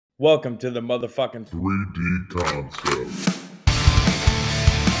Welcome to the motherfucking 3D concept.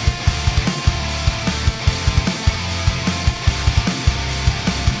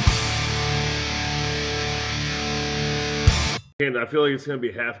 And I feel like it's going to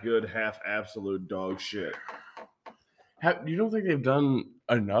be half good, half absolute dog shit. You don't think they've done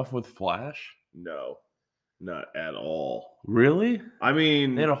enough with Flash? No, not at all. Really? I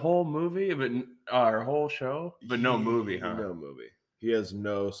mean, They had a whole movie, but or a whole show, but no movie, huh? No movie. He has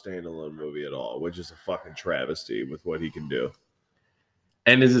no standalone movie at all, which is a fucking travesty with what he can do.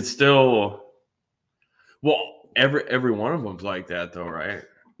 And is it still? Well, every one of them's like that, though, right?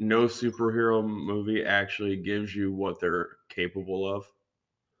 No superhero movie actually gives you what they're capable of.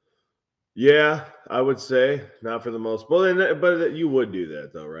 Yeah, I would say not for the most. But you would do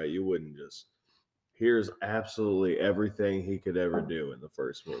that though, right? You wouldn't just. Here's absolutely everything he could ever do in the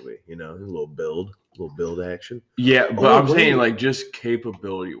first movie. You know, a little build action. Yeah, but I'm saying like just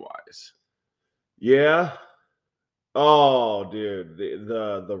capability wise. Yeah. Oh, dude,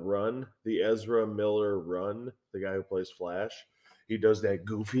 the run, the Ezra Miller run, the guy who plays Flash, he does that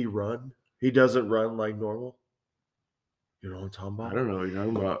goofy run. He doesn't run like normal. You know what I'm talking about? I don't know what you're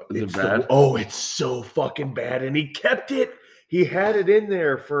talking about. Is It's it bad? it's so fucking bad, and he kept it. He had it in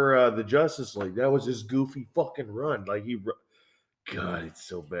there for the Justice League. That was his goofy fucking run. Like God, it's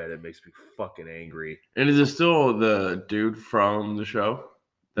so bad. It makes me fucking angry. And is it still the dude from the show?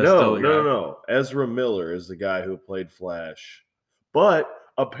 No. Ezra Miller is the guy who played Flash. But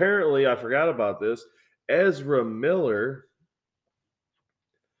apparently, I forgot about this. Ezra Miller,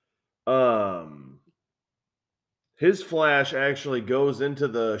 his Flash actually goes into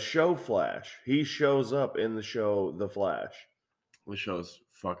the show Flash. He shows up in the show The Flash. The show's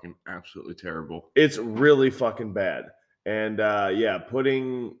fucking absolutely terrible. It's really fucking bad. And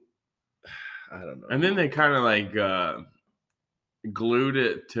putting, I don't know. And then they kind of like glued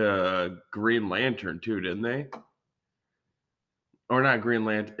it to Green Lantern too, didn't they? Or not Green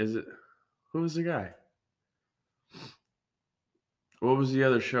Lantern? Is it? Who was the guy? What was the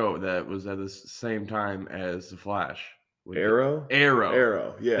other show that was at the same time as the Flash? Arrow.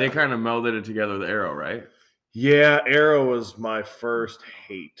 Yeah, They kind of melded it together with Arrow, right? Yeah, Arrow was my first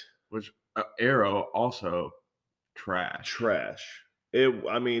hate. Which Arrow also trash.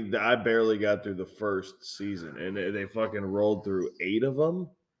 I mean, I barely got through the first season, and they fucking rolled through 8 of them.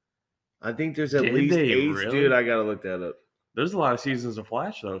 I think there's at least 8. Really? Dude, I gotta look that up. There's a lot of seasons of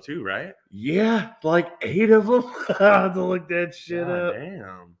Flash though, too, right? Yeah, like 8 of them. I have to look that shit up.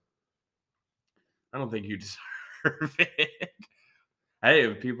 Damn. I don't think you deserve it. Hey,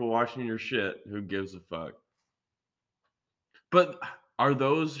 if people watching your shit, who gives a fuck? But are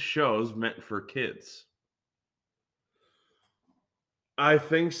those shows meant for kids? I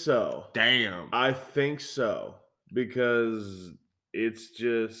think so. Damn. I think so. Because it's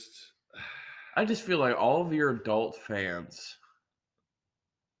just... I just feel like all of your adult fans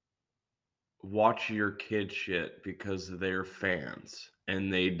watch your kid shit because they're fans.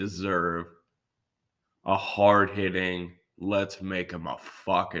 And they deserve a hard-hitting, let's make them a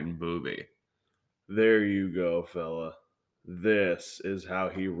fucking movie. There you go, fella. This is how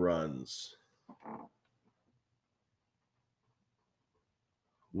he runs.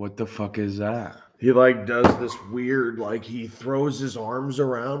 What the fuck is that? He like does this weird, like he throws his arms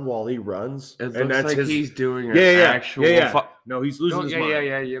around while he runs. It looks like he's doing an actual. No, he's losing his mind.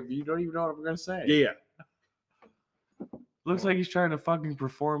 Yeah. You don't even know what I'm gonna say. Yeah. Looks like he's trying to fucking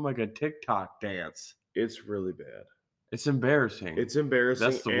perform like a TikTok dance. It's really bad. It's embarrassing. It's embarrassing.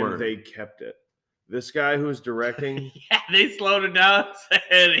 That's the and word. They kept it. This guy who's directing. Yeah, they slowed it down and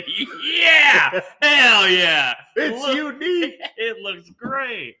said, yeah, hell yeah. It's unique. It looks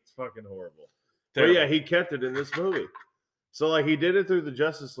great. It's fucking horrible. Terrible. But yeah, he kept it in this movie. So like he did it through the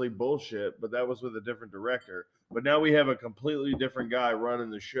Justice League bullshit, but that was with a different director. But now we have a completely different guy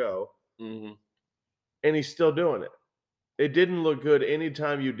running the show. Mm-hmm. And he's still doing it. It didn't look good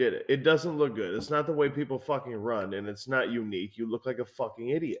anytime you did it. It doesn't look good. It's not the way people fucking run, and it's not unique. You look like a fucking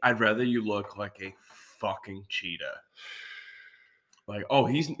idiot. I'd rather you look like a fucking cheetah. Like, oh,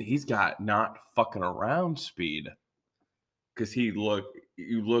 he's got not fucking around speed. Because you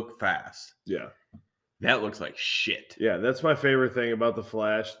look fast. Yeah. That looks like shit. Yeah, that's my favorite thing about The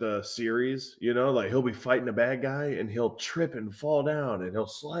Flash, the series. You know, like he'll be fighting a bad guy, and he'll trip and fall down, and he'll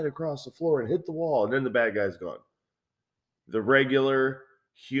slide across the floor and hit the wall, and then the bad guy's gone. The regular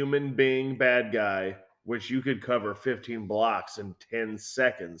human being bad guy, which you could cover 15 blocks in 10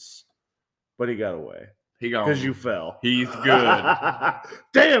 seconds, but he got away. He got because you fell. He's good.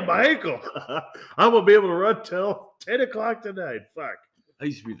 Damn, my ankle. I'm going to be able to run till 10 o'clock tonight. Fuck. I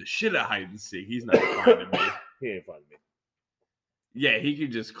used to be the shit at hide and seek. He's not finding me. He ain't finding me. Yeah, he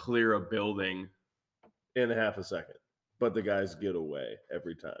could just clear a building. in half a second, but the guys get away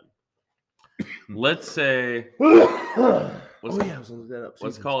every time. Let's say, I was gonna look that up.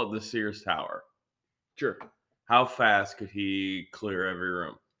 let's call it the Sears Tower. Sure. How fast could he clear every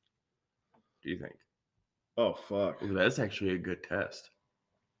room? Do you think? Oh fuck. Ooh, that's actually a good test.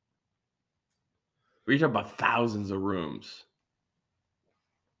 We're talking about thousands of rooms.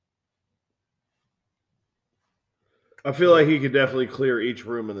 I feel like he could definitely clear each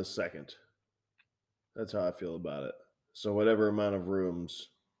room in a second. That's how I feel about it. So whatever amount of rooms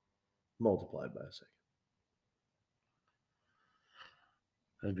multiplied by a second.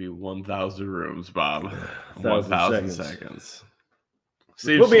 That'd be 1,000 rooms, Bob. 1,000 1,000 seconds.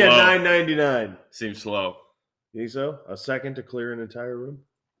 seconds. Put me at $9.99. Seems slow. You think so? A second to clear an entire room?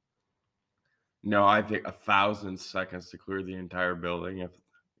 No, I think 1,000 seconds to clear the entire building. If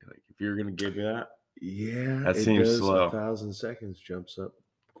you're gonna give me that, Yeah, that it seems does. slow. 1,000 seconds jumps up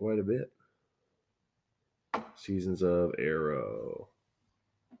quite a bit. Seasons of Arrow.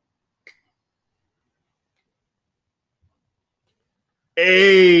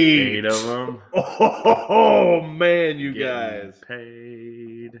 Eight of them. Oh man, you Getting guys.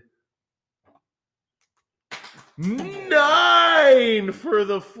 paid. 9 for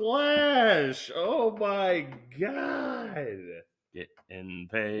the Flash. Oh my god. Getting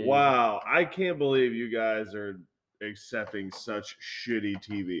paid. Wow, I can't believe you guys are accepting such shitty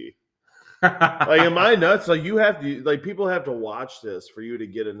TV. Like, am I nuts? Like, you have to, like, people have to watch this for you to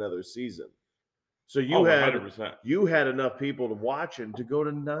get another season. So you had 100%. you had enough people to watch it to go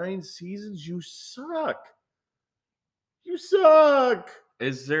to 9 seasons. You suck. You suck.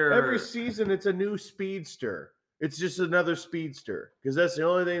 Is there Every season it's a new speedster. It's just another speedster because that's the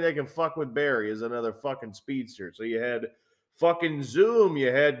only thing that can fuck with Barry is another fucking speedster. So you had fucking Zoom,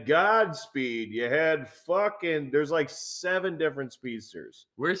 you had Godspeed, you had fucking. There's like 7 different speedsters.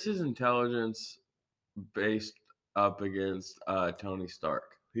 Where's his intelligence based up against Tony Stark?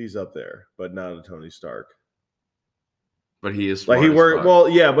 He's up there, but not a Tony Stark. But he is Like smart he as work fuck. well,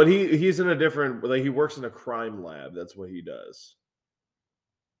 yeah, but he's in a different. Like he works in a crime lab. That's what he does.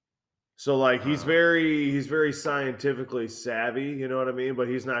 So like he's very scientifically savvy, you know what I mean? But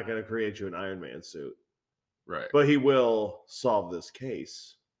he's not going to create you an Iron Man suit. Right. But he will solve this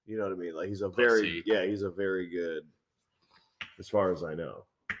case. You know what I mean? Like he's a very good, as far as I know.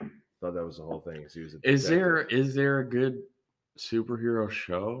 Thought that was the whole thing. He was a Is detective. there a good superhero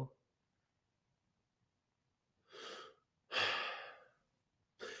show?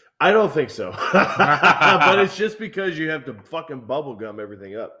 I don't think so. But it's just because you have to fucking bubblegum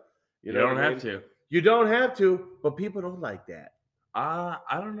everything up. You don't have to. You don't have to, but people don't like that. I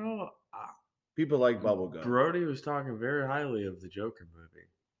don't know. People like bubblegum. Brody was talking very highly of the Joker movie.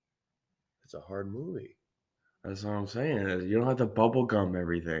 It's a hard movie. That's what I'm saying. You don't have to bubblegum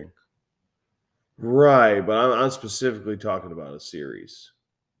everything. Right, but I'm specifically talking about a series.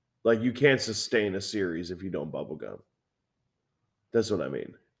 Like you can't sustain a series if you don't bubblegum. That's what I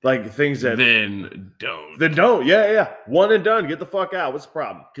mean. Like things that Then don't. Then don't. Yeah. One and done. Get the fuck out. What's the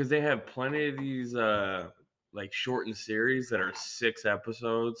problem? Because they have plenty of these like shortened series that are 6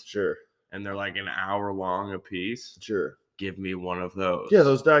 episodes. Sure. And they're like an hour long a piece. Sure. Give me one of those. Yeah,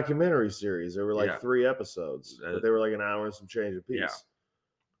 those documentary series. They were like 3 episodes. But they were like an hour and some change a piece. Yeah.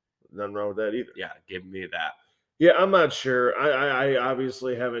 Nothing wrong with that either. Yeah, give me that. Yeah, I'm not sure. I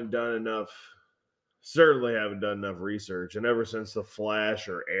obviously haven't done enough. Certainly haven't done enough research. And ever since The Flash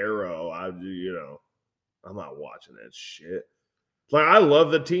or Arrow, I'm not watching that shit. Like, I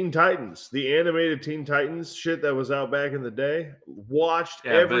love the Teen Titans, the animated Teen Titans shit that was out back in the day. Watched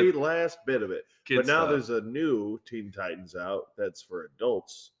every last bit of it. But now there's a new Teen Titans out that's for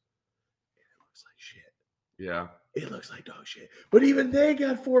adults. It looks like shit. Yeah. It looks like dog shit. But even they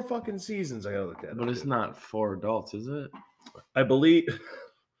got 4 fucking seasons. I gotta look at it. But it's not for adults, is it? I believe.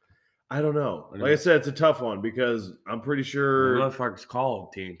 I don't know. Like I said, it's a tough one because I'm pretty sure. The motherfucker's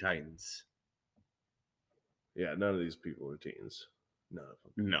called Teen Titans. Yeah, none of these people are teens. None of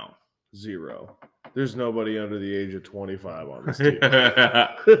them. No. 0. There's nobody under the age of 25 on this team.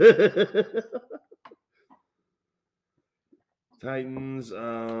 Titans.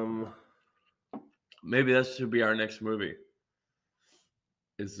 Maybe that should be our next movie.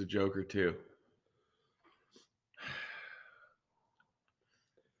 It's the Joker 2.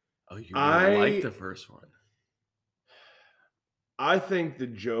 Oh, you really like the first one. I think the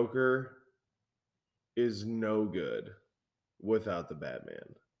Joker is no good without the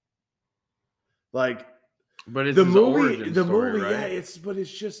Batman. Like, but it's the his movie, origin story, right? Yeah, it's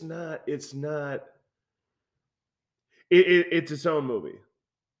just not. It's not. It's its own movie.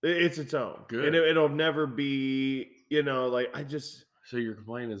 It's its own. Good. And it'll never be you know, like I just So your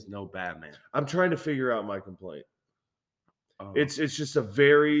complaint is no Batman. I'm trying to figure out my complaint. Oh. It's just a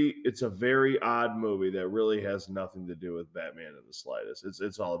very odd movie that really has nothing to do with Batman in the slightest.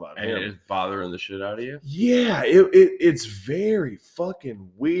 It's all about and him. it's bothering the shit out of you. Yeah, it's very fucking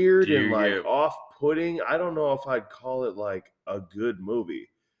weird Do and you like get- off-putting. I don't know if I'd call it like a good movie.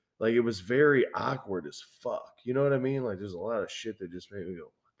 Like it was very awkward as fuck. You know what I mean? Like there's a lot of shit that just made me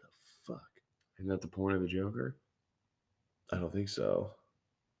go, "What the fuck?" Isn't that the point of the Joker? I don't think so.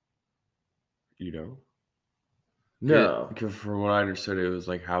 You know? No. Because from what I understood, it was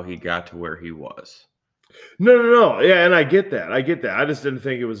like how he got to where he was. No. Yeah, and I get that. I just didn't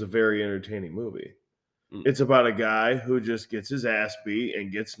think it was a very entertaining movie. Mm. It's about a guy who just gets his ass beat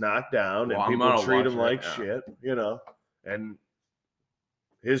and gets knocked down, Well, and I'm people gonna treat watch him it, like yeah. shit, you know. And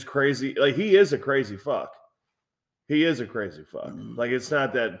his crazy, like he is a crazy fuck. He is a crazy fuck. Like it's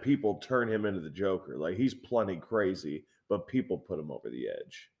not that people turn him into the Joker. Like he's plenty crazy, but people put him over the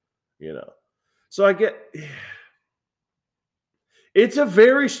edge, you know. So I get. It's a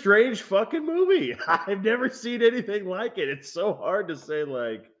very strange fucking movie. I've never seen anything like it. It's so hard to say,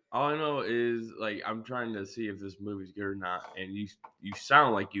 like. All I know is like I'm trying to see if this movie's good or not, and you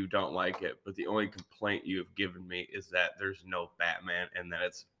sound like you don't like it, but the only complaint you have given me is that there's no Batman and that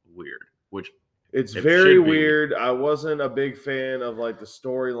it's weird, which It's it very should be. weird. I wasn't a big fan of like the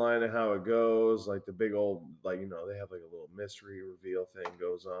storyline and how it goes. Like the big old, like, you know, they have like a little mystery reveal thing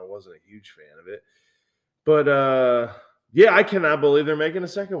goes on. I wasn't a huge fan of it. But yeah, I cannot believe they're making a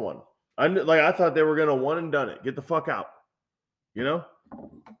second one. I thought they were gonna one and done it. Get the fuck out. You know?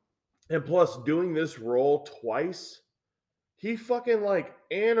 And plus doing this role twice, he fucking like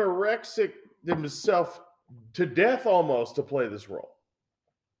anorexic himself to death almost to play this role.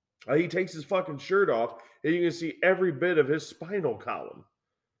 He takes his fucking shirt off, and you can see every bit of his spinal column.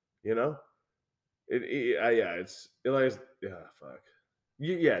 You know, fuck.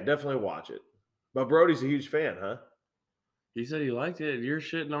 Yeah, definitely watch it. But Brody's a huge fan, huh? He said he liked it. You're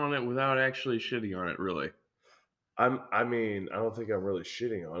shitting on it without actually shitting on it, really. I mean, I don't think I'm really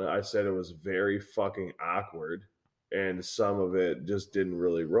shitting on it. I said it was very fucking awkward, and some of it just didn't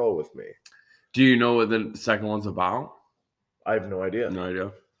really roll with me. Do you know what the second one's about? I have no idea. No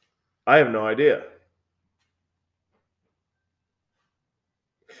idea. I have no idea.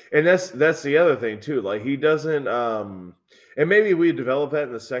 And that's the other thing too. Like he doesn't and maybe we develop that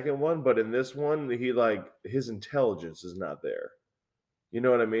in the second one, but in this one, he like his intelligence is not there. You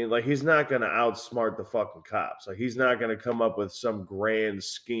know what I mean? Like he's not gonna outsmart the fucking cops. Like he's not gonna come up with some grand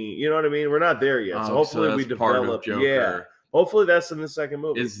scheme. You know what I mean? We're not there yet. So hopefully we that's part of develop. Joker. Yeah. Hopefully that's in the second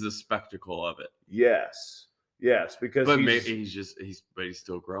movie. Is the spectacle of it. Yes. Because but maybe he's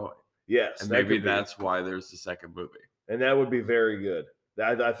still growing. Yes. And maybe that's why there's the second movie. And that would be very good.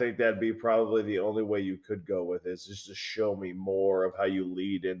 I think that'd be probably the only way you could go with it, is just to show me more of how you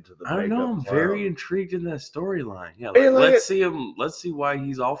lead into the. I don't know. I'm very intrigued in that storyline. Yeah, let's see him. Let's see why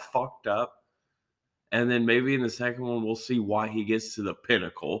he's all fucked up, and then maybe in the second one we'll see why he gets to the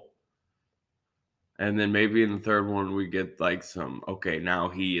pinnacle, and then maybe in the third one we get like some. Okay, now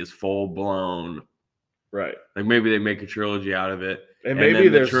he is full blown. Right. Like maybe they make a trilogy out of it, and maybe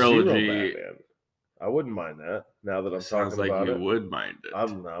then there's the trilogy. Batman. I wouldn't mind that. Now that I'm Sounds talking about like it, you would mind it.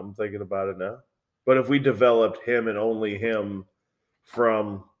 I'm thinking about it now. But if we developed him and only him,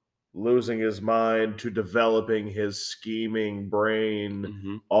 from losing his mind to developing his scheming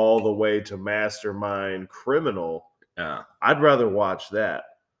brain, all the way to mastermind criminal, I'd rather watch that.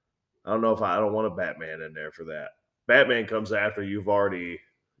 I don't know if I don't want a Batman in there for that. Batman comes after you've already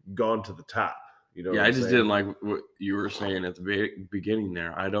gone to the top. You know, I just didn't like what you were saying at the beginning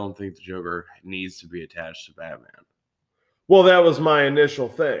there. I don't think the Joker needs to be attached to Batman. Well, that was my initial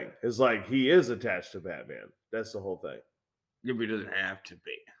thing. Is like he is attached to Batman. That's the whole thing. Yeah, but he doesn't have to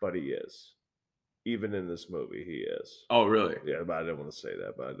be. But he is. Even in this movie, he is. Oh, really? Yeah, but I didn't want to say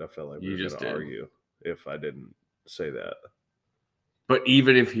that. But I felt like we were going to argue if I didn't say that. But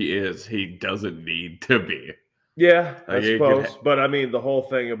even if he is, he doesn't need to be. Yeah, I suppose. But I mean, the whole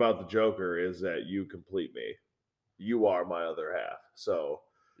thing about the Joker is that you complete me. You are my other half. So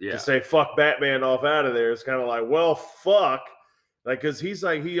to say fuck Batman off out of there is kind of like, well, fuck. Like, because he's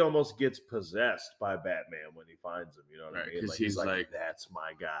like, he almost gets possessed by Batman when he finds him. You know what I mean? Like, he's like, that's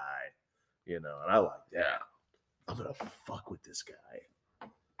my guy. You know, and I like that. Yeah. I'm going to fuck with this guy.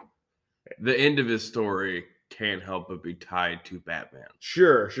 The end of his story can't help but be tied to Batman.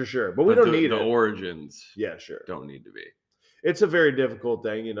 Sure. But we don't need the origins. Yeah, sure. Don't need to be. It's a very difficult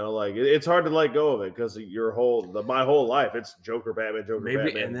thing, you know. Like it's hard to let go of it because my whole life it's Joker, Batman, Joker,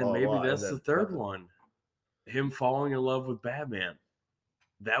 Batman. And then maybe that's the third one. Him falling in love with Batman.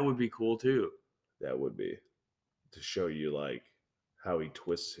 That would be cool too. That would be. to show you like how he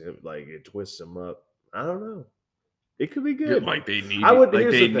twists him, like it twists him up. I don't know. It could be good. Like they need, Here's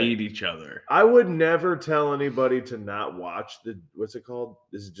the thing. need each other. I would never tell anybody to not watch what's it called?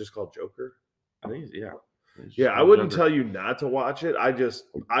 Is it just called Joker? I think, yeah. Yeah, I wouldn't tell you not to watch it. I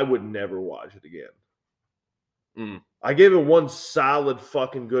would never watch it again. I gave it one solid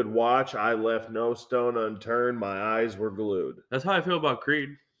fucking good watch. I left no stone unturned. My eyes were glued. That's how I feel about Creed.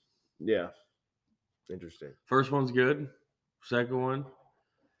 Yeah. Interesting. First one's good. Second one,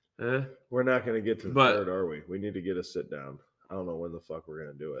 We're not going to get to the third, are we? We need to get a sit down. I don't know when the fuck we're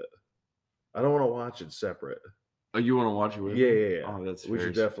going to do it. I don't want to watch it separate. Oh, you want to watch it with me? Yeah. Oh, that's we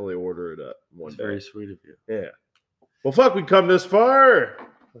should definitely order it up one day. Very sweet of you. Yeah. Well, fuck, we come this far.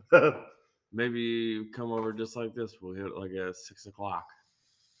 Maybe come over just like this. We'll hit like at 6 o'clock,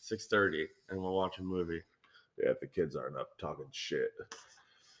 6:30, and we'll watch a movie. Yeah, if the kids aren't up talking shit.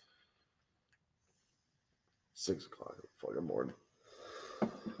 6 o'clock in the fucking morning.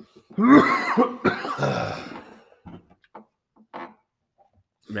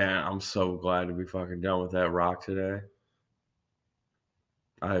 Man, I'm so glad to be fucking done with that rock today.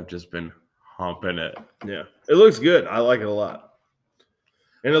 I have just been humping it. Yeah, it looks good. I like it a lot.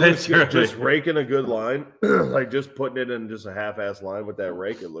 And it looks good. Really just raking a good line, like just putting it in just a half-ass line with that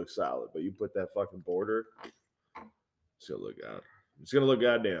rake, it looks solid. But you put that fucking border, it's gonna look out. It's gonna look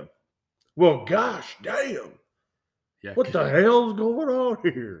goddamn. Well, gosh damn. Yeah, What the hell's going on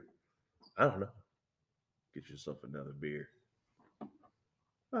here? I don't know. Get yourself another beer.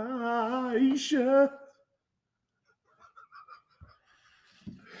 Aisha.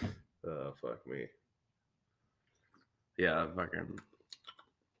 Oh, fuck me. Yeah, fucking.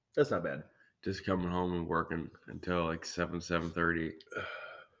 That's not bad. Just coming home and working until like 7:30.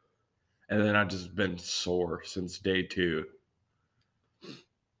 And then I've just been sore since day 2.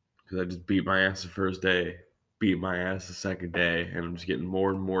 Because I just beat my ass the first day, beat my ass the second day, and I'm just getting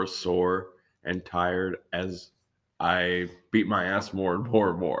more and more sore and tired as I beat my ass more and more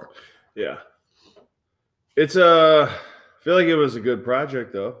and more. Yeah. It's I feel like it was a good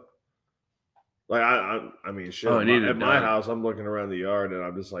project though. Like I mean shit. At my house, I'm looking around the yard and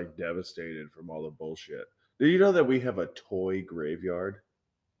I'm just like devastated from all the bullshit. Do you know that we have a toy graveyard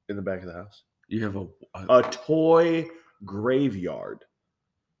in the back of the house? You have a toy graveyard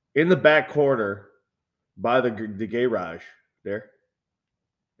in the back corner by the garage there,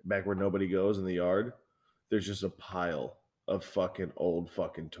 back where nobody goes in the yard. There's just a pile of fucking old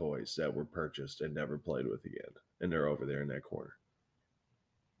fucking toys that were purchased and never played with again, and they're over there in that corner.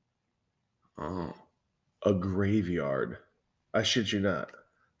 Oh, a graveyard. I shit you not.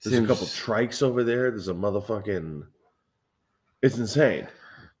 There's a couple trikes over there. There's a motherfucking. It's insane.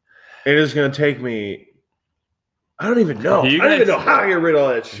 And it's gonna take me. I don't even know. I don't even know how I get rid of all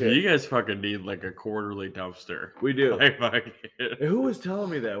that shit. You guys fucking need like a quarterly dumpster. We do. Like, who was telling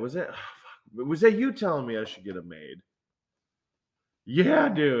me that? Was that you telling me I should get a maid? Yeah,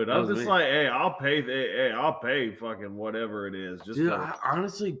 dude. I'm just like, hey, I'll pay fucking whatever it is. Just dude, I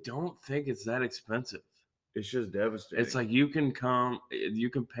honestly don't think it's that expensive. It's just devastating. It's like you can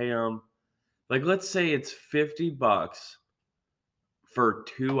pay them, like let's say it's $50 for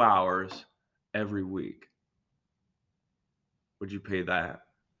 2 hours every week. Would you pay that?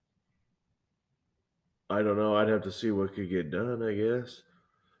 I don't know. I'd have to see what could get done, I guess.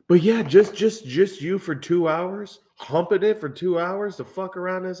 But yeah, just you for 2 hours, humping it for 2 hours to fuck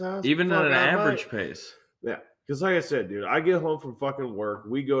around this house, even at an average pace. Yeah, because like I said, dude, I get home from fucking work.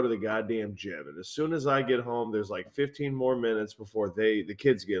 We go to the goddamn gym, and as soon as I get home, there's like 15 more minutes before the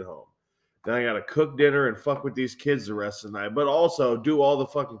kids get home. Then I gotta cook dinner and fuck with these kids the rest of the night, but also do all the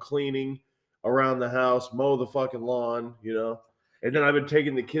fucking cleaning around the house, mow the fucking lawn, you know. And then I've been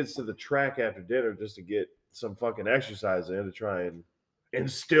taking the kids to the track after dinner just to get some fucking exercise in to try and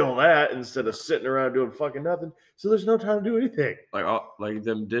instill that instead of sitting around doing fucking nothing. So there's no time to do anything. Like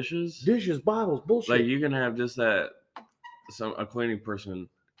them dishes, bottles, bullshit. Like you can have just a cleaning person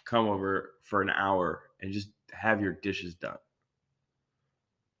come over for an hour and just have your dishes done.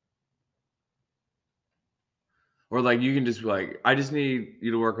 Or like you can just be like, I just need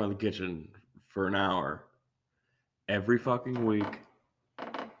you to work on the kitchen for an hour every fucking week.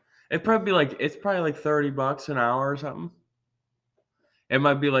 It's probably like $30 an hour or something. It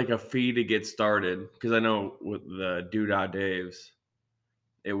might be like a fee to get started, because I know with the Doodah Daves,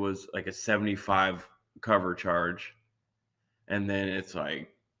 it was like a $75 cover charge, and then it's like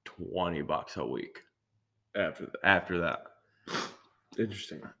 $20 a week after that.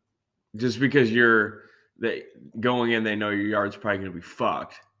 Interesting. Just because going in, they know your yard's probably gonna be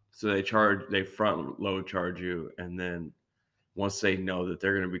fucked, so they front load charge you, and then once they know that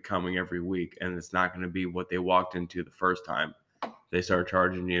they're going to be coming every week and it's not going to be what they walked into the first time, they start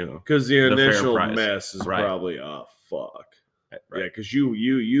charging you Because the the fair initial price. mess is Right. probably, oh, fuck. Right. Yeah, because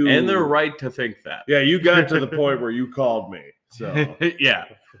you. And they're right to think that. Yeah, you got to the point where you called me. So Yeah.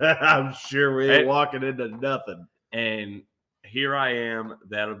 I'm sure we ain't walking into nothing. And here I am.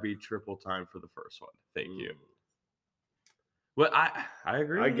 That'll be triple time for the first one. Thank you. Well, I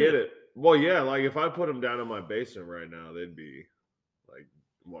agree. I get it. Well, yeah, like if I put them down in my basement right now, they'd be like,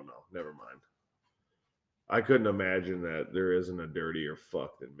 well, no, never mind. I couldn't imagine that there isn't a dirtier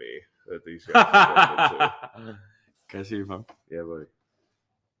fuck than me that these guys are turning into. Can I see your phone? Yeah, buddy.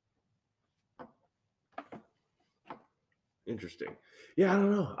 Interesting. Yeah, I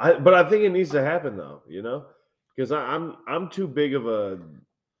don't know. But I think it needs to happen though, you know? Because I'm too big of a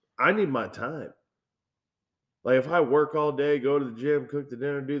I need my time. Like if I work all day, go to the gym, cook the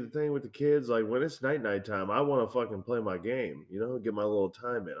dinner, do the thing with the kids, like when it's night time, I want to fucking play my game, you know, get my little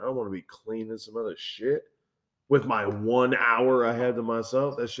time in. I don't want to be cleaning some other shit with my 1 hour I have to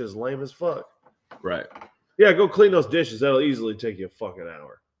myself. That's just lame as fuck. Right. Yeah, go clean those dishes. That'll easily take you a fucking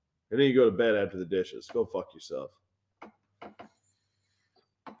hour. And then you go to bed after the dishes. Go fuck yourself.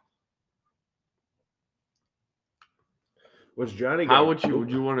 What's Johnny got? How would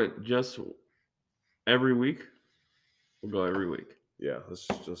you want it just every week? We'll go every week. Yeah, let's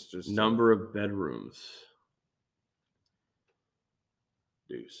just Number of bedrooms.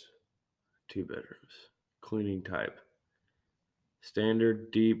 deuce. 2 bedrooms. Cleaning type.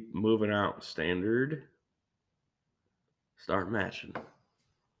 Standard, deep, moving out. Standard. Start matching.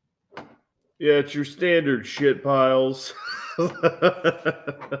 Yeah, it's your standard shit piles.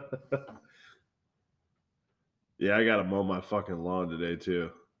 Yeah, I gotta mow my fucking lawn today too.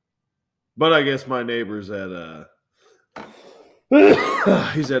 But I guess my neighbor's at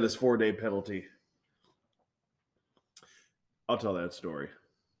he's at his 4-day penalty. I'll tell that story.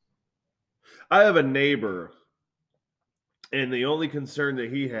 I have a neighbor, and the only concern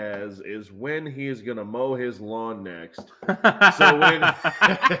that he has is when he is gonna mow his lawn next.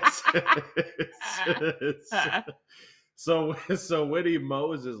 So when he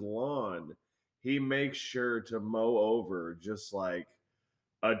mows his lawn, he makes sure to mow over just like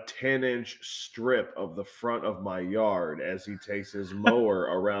a 10-inch strip of the front of my yard as he takes his mower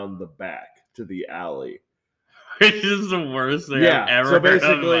around the back to the alley. Which is the worst thing I've ever so heard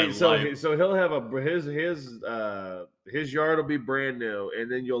basically, in my life. so he'll have his yard will be brand new,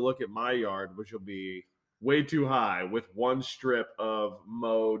 and then you'll look at my yard, which will be way too high with one strip of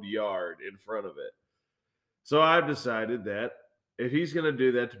mowed yard in front of it. So I've decided that if he's going to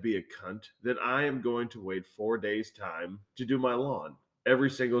do that to be a cunt, then I am going to wait 4 days' time to do my lawn every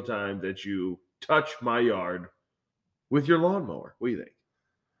single time that you touch my yard with your lawnmower. What do you think?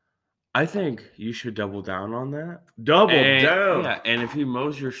 I think you should double down on that. Down. Yeah, and if he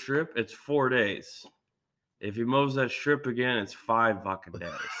mows your strip, it's 4 days. If he mows that strip again, it's 5 fucking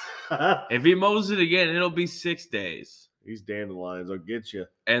days. If he mows it again, it'll be 6 days. These dandelions will get you.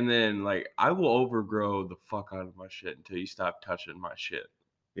 And then, like, I will overgrow the fuck out of my shit until you stop touching my shit.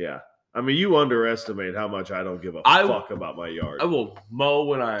 Yeah. I mean, you underestimate how much I don't give a fuck about my yard. I will mow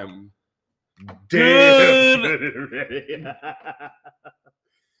when I am damn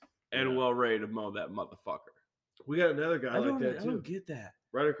and well ready to mow that motherfucker. We got another guy like that, too. I don't get that.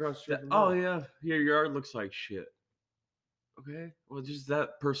 Right across the street from oh, me. yeah. Your yard looks like shit. Okay? Well, just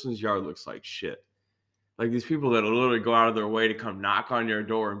that person's yard looks like shit. Like these people that literally go out of their way to come knock on your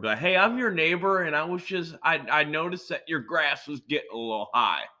door and be like, hey, I'm your neighbor, and I noticed that your grass was getting a little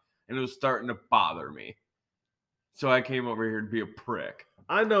high, and it was starting to bother me. So I came over here to be a prick.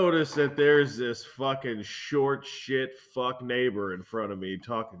 I noticed that there's this fucking short shit fuck neighbor in front of me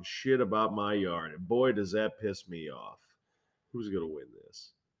talking shit about my yard, and boy, does that piss me off. Who's going to win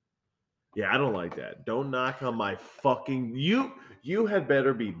this? Yeah, I don't like that. Don't knock on my fucking... You had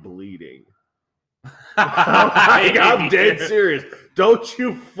better be bleeding. I'm dead serious. Don't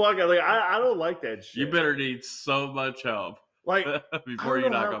you fucking... Like, I don't like that shit. You better need so much help like before you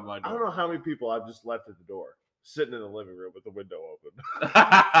knock on my door. I don't know how many people I've just left at the door, sitting in the living room with the window open.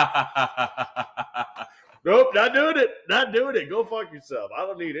 Nope, not doing it. Not doing it. Go fuck yourself. I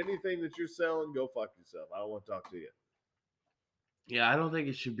don't need anything that you're selling. Go fuck yourself. I don't want to talk to you. Yeah, I don't think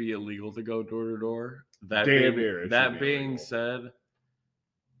it should be illegal to go door to door. That being said,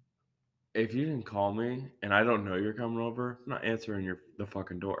 if you didn't call me and I don't know you're coming over, I'm not answering the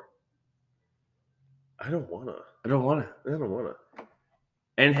fucking door. I don't wanna.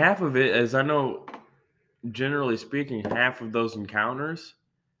 And half of it, as I know, generally speaking, half of those encounters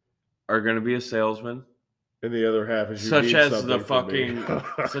are going to be a salesman. And the other half is such as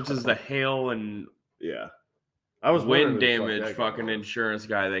the hail and yeah. I was wind damage fucking insurance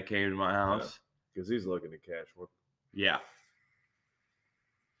guy that came to my house. Because he's looking to cash one. Yeah.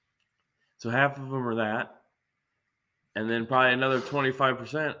 So half of them are that. And then probably another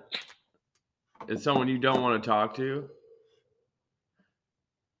 25% is someone you don't want to talk to.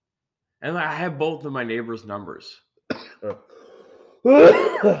 And I have both of my neighbors' numbers.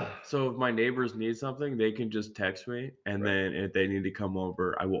 So if my neighbors need something, they can just text me. And then if they need to come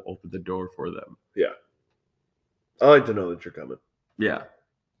over, I will open the door for them. Yeah. I like to know that you're coming. Yeah.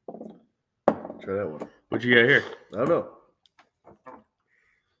 Try that one. What you got here? I don't know.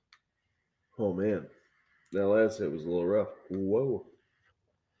 Oh, man. That last hit was a little rough. Whoa.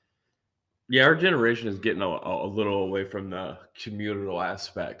 Yeah, our generation is getting a little away from the communal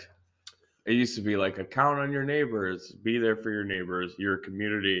aspect. It used to be like a count on your neighbors, be there for your neighbors, your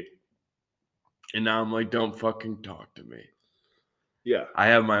community. And now I'm like, don't fucking talk to me. Yeah. I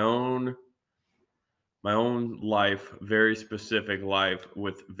have my own life, very specific life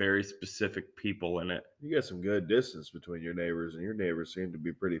with very specific people in it. You got some good distance between your neighbors, and your neighbors seem to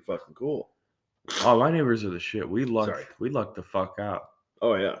be pretty fucking cool. Oh, my neighbors are the shit. We lucked the fuck out.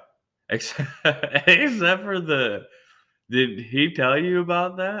 Oh, yeah. Except for did he tell you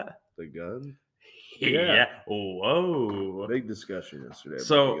about that? The gun? Yeah. Whoa. Big discussion yesterday about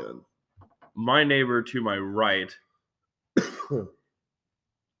So, the gun. My neighbor to my right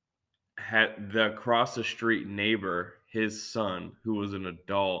had the across the street neighbor, his son, who was an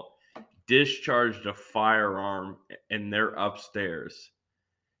adult, discharged a firearm and they're upstairs.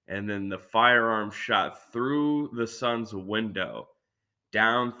 And then the firearm shot through the son's window,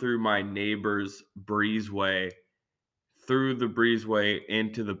 down through my neighbor's breezeway, through the breezeway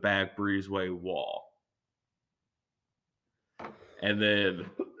into the back breezeway wall. And then,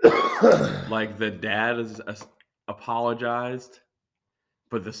 like, the dad is apologized,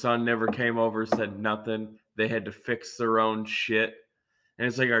 but the son never came over, said nothing. They had to fix their own shit. And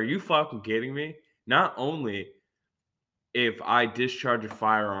it's like, are you fucking kidding me? Not only if I discharge a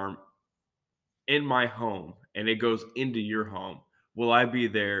firearm in my home and it goes into your home, will I be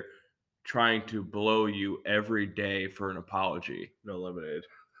there trying to blow you every day for an apology? No lemonade.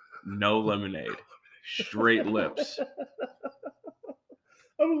 No lemonade. Straight lips.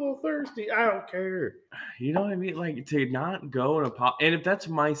 I'm a little thirsty. I don't care. You know what I mean? Like, to not go and apologize. And if that's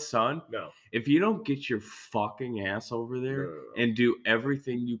my son, No. if you don't get your fucking ass over there and do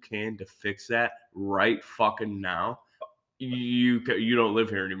everything you can to fix that right fucking now, you don't live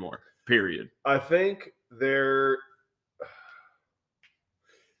here anymore. Period. I think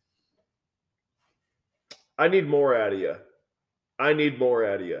I need more out of you. I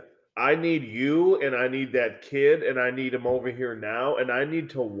need you, and I need that kid, and I need him over here now, and I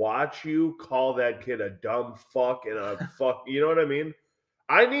need to watch you call that kid a dumb fuck and a fuck. You know what I mean?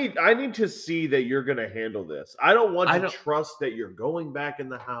 I need to see that you're going to handle this. I don't want to trust that you're going back in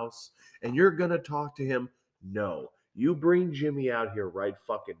the house and you're going to talk to him. No. You bring Jimmy out here right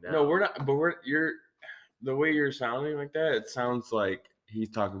fucking now. No, we're not. But you're the way you're sounding like that. It sounds like he's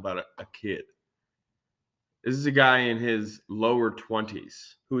talking about a kid. This is a guy in his lower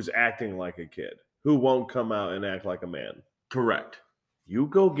 20s who's acting like a kid, who won't come out and act like a man. Correct. You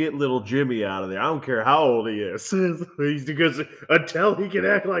go get little Jimmy out of there. I don't care how old he is. Because until he can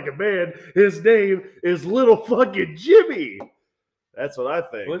act like a man, his name is little fucking Jimmy. That's what I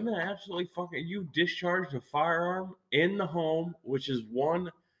think. Wasn't that absolutely fucking... You discharged a firearm in the home, which is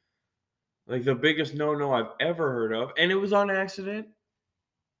the biggest no-no I've ever heard of. And it was on accident.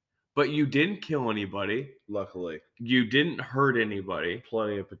 But you didn't kill anybody. Luckily. You didn't hurt anybody.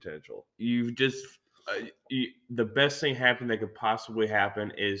 Plenty of potential. You've just... the best thing happened that could possibly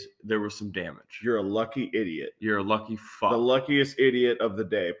happen is there was some damage. You're a lucky idiot. You're a lucky fuck. The luckiest idiot of the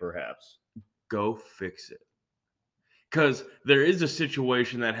day, perhaps. Go fix it. Because there is a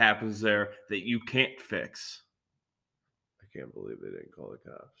situation that happens there that you can't fix. I can't believe they didn't call the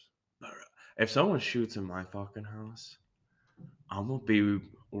cops. If someone shoots in my fucking house, I'm going to be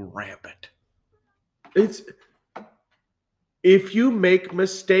rampant. If you make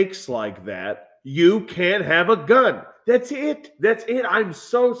mistakes like that, you can't have a gun. That's it. I'm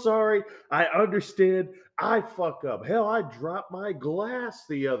so sorry. I understand. I fuck up. Hell, I dropped my glass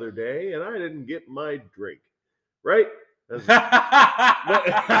the other day and I didn't get my drink. Right? It's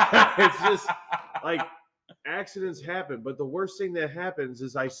just like accidents happen. But the worst thing that happens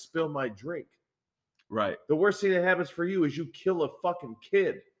is I spill my drink. Right. The worst thing that happens for you is you kill a fucking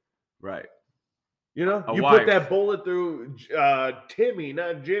kid. Right. You know, you put that bullet through Timmy,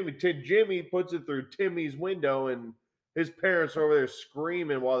 not Jimmy. Jimmy puts it through Timmy's window, and his parents are over there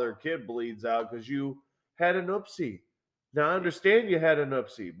screaming while their kid bleeds out because you had an oopsie. Now, I understand you had an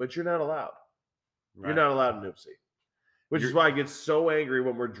oopsie, but you're not allowed. You're Right. not allowed an oopsie. Which is You're- why I get so angry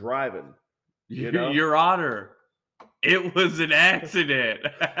when we're driving. You know? Your Honor, it was an accident.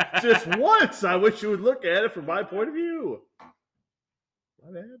 Just once. I wish you would look at it from my point of view.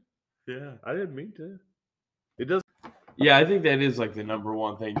 My bad. Yeah. I didn't mean to. It does. Yeah, I think that is like the number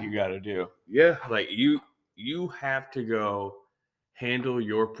one thing you got to do. Yeah. Like you have to go handle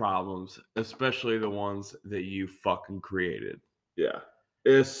your problems, especially the ones that you fucking created. Yeah.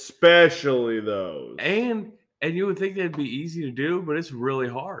 Especially those. And you would think that'd be easy to do, but it's really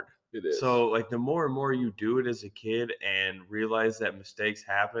hard. It is. So like the more and more you do it as a kid and realize that mistakes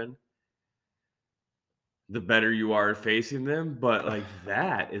happen, the better you are at facing them. But like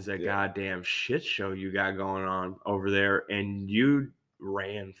that is a goddamn shit show you got going on over there, and you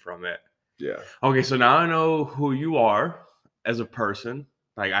ran from it. Yeah. Okay, so now I know who you are as a person.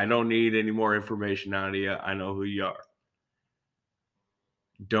 Like I don't need any more information out of you. I know who you are.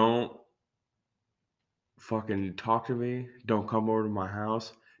 Don't fucking talk to me. Don't come over to my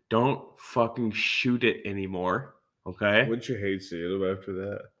house. Don't fucking shoot it anymore. Okay? Wouldn't you hate seeing him after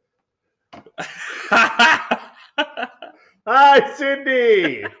that? Hi,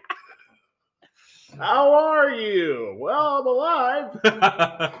 Cindy. How are you? Well, I'm alive.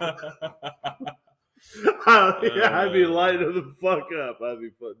 Yeah, I'd be lighting the fuck up. I'd be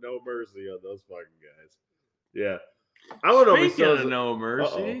putting no mercy on those fucking guys. Yeah. I don't know if he Speaking still of has No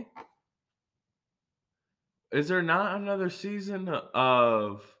Mercy, is there not another season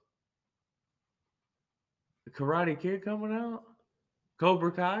of Karate Kid coming out?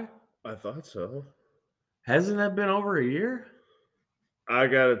 Cobra Kai? I thought so. Hasn't that been over a year? I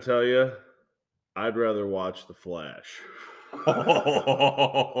gotta tell you, I'd rather watch The Flash.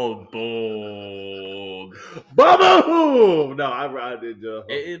 Oh, bold. Boom! No, I did.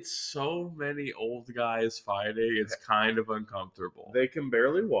 It's so many old guys fighting. It's kind of uncomfortable. They can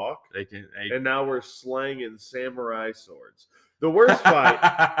barely walk, They can. and now we're slanging samurai swords. The worst fight,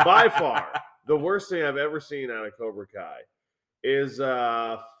 by far, the worst thing I've ever seen out of Cobra Kai is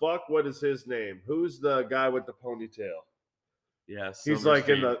what is his name? Who's the guy with the ponytail? Yeah, He's like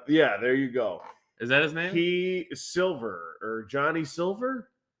in the there you go. Is that his name? Silver or Johnny Silver?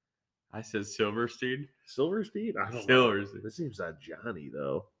 I said Silverstein. Silverstein? I don't know. Silverstein. This seems not Johnny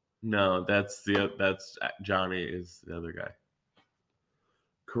though. No, that's Johnny is the other guy.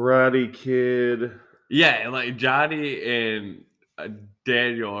 Karate Kid. Yeah, like Johnny and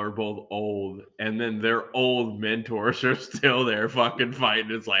Daniel are both old, and then their old mentors are still there fucking fighting.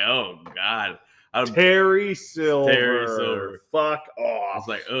 It's like, oh god. Terry Silver. Terry Silver. Fuck off. It's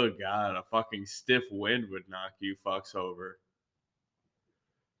like, oh god, a fucking stiff wind would knock you fucks over.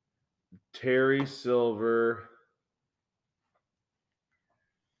 Terry Silver.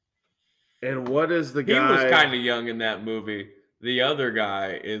 And what is the guy? He was kind of young in that movie. The other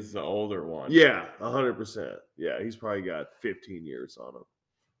guy is the older one. Yeah, 100%. Yeah, he's probably got 15 years on him.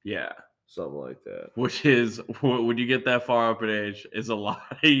 Yeah. Something like that. Which is, when you get that far up in age, is a lot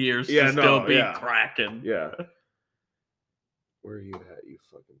of years to still be cracking. Yeah. Where are you at, you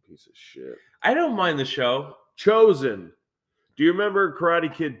fucking piece of shit? I don't mind the show. Chosen. Do you remember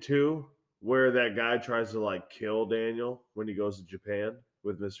Karate Kid 2, where that guy tries to like kill Daniel when he goes to Japan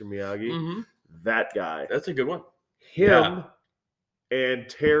with Mr. Miyagi? Mm-hmm. That guy. That's a good one. Him and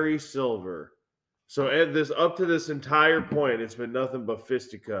Terry Silver. So up to this entire point, it's been nothing but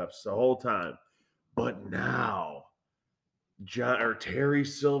fisticuffs the whole time. But now, Terry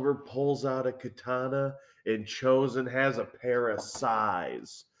Silver pulls out a katana, and Chosen has a pair of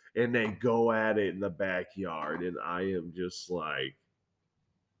sais, and they go at it in the backyard. And I am just like,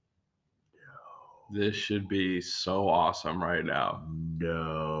 no. This should be so awesome right now.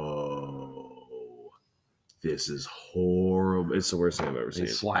 No. This is horrible. It's the worst thing I've ever seen.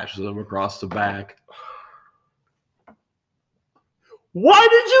 He slashes him across the back. Why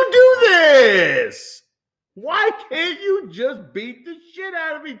did you do this? Why can't you just beat the shit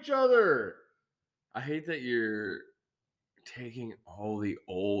out of each other? I hate that you're taking all the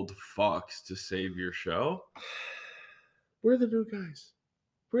old fucks to save your show. Where are the new guys?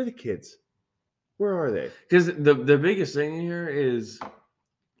 Where are the kids? Where are they? Because the biggest thing here is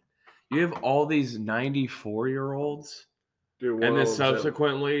you have all these 94-year-olds, and then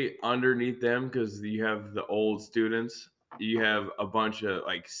subsequently underneath them, because you have the old students, you have a bunch of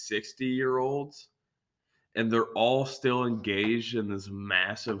like 60-year-olds, and they're all still engaged in this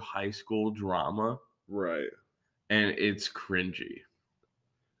massive high school drama. Right. And it's cringy.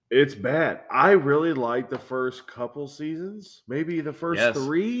 It's bad. I really like the first couple seasons. Maybe the first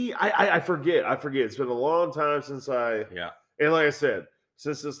 3. I forget. It's been a long time since and like I said,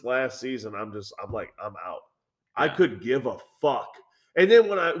 since this last season, I'm out. Yeah. I could give a fuck And then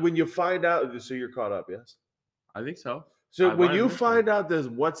when you find out, so you're caught up, yes? I think so. So I when might you have missed find out this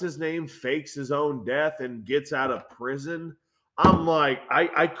what's his name fakes his own death and gets out of prison, I'm like,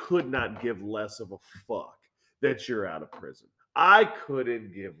 I could not give less of a fuck that you're out of prison. I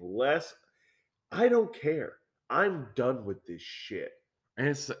couldn't give less. I don't care. I'm done with this shit. And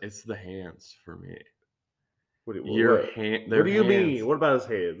it's the hands for me. What do Their you mean? hands. What about his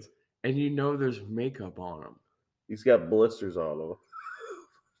hands? And there's makeup on them. He's got blisters on him.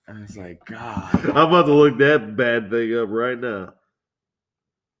 And it's like, God. I'm about to look that bad thing up right now.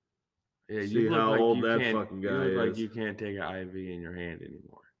 Yeah, See you look how like old you that can't, fucking you guy look like is. you can't take an IV in your hand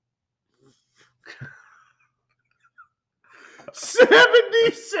anymore.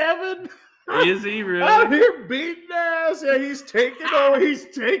 77. Is he really? Out here beating ass. Yeah, he's taking over. He's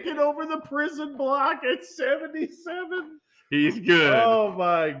taking over the prison block at 77. He's good. Oh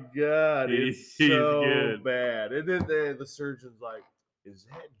my god, He's so good. bad. And then the surgeon's like, "Is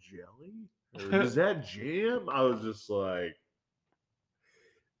that jelly? Or is that jam?" I was just like,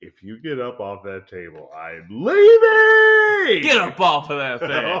 "If you get up off that table, I'm leaving. Get up off of that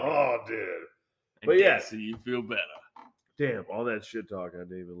thing. Oh, dude. And But yeah. so you feel better. Damn, all that shit talk. I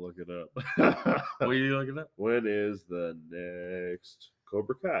didn't even look it up. What are you looking at? When is the next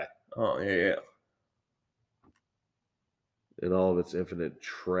Cobra Kai? Oh, yeah. In all of its infinite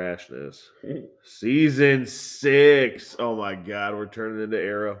trashness. Season 6. Oh my god, we're turning into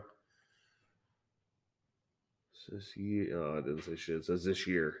Arrow. This year, oh, it didn't say shit. It says this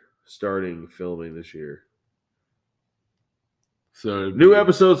year. Starting filming this year. So New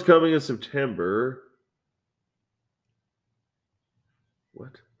episodes coming in September.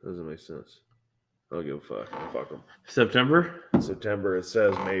 What? Doesn't make sense. I don't give a fuck. Fuck them. September? September, it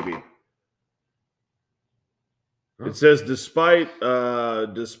says maybe. Huh? It says despite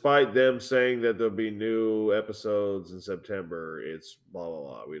them saying that there'll be new episodes in September, it's blah blah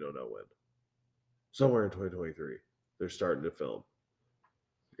blah. We don't know when. Somewhere in 2023, they're starting to film.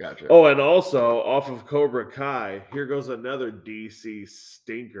 Gotcha. Oh, and also off of Cobra Kai, here goes another DC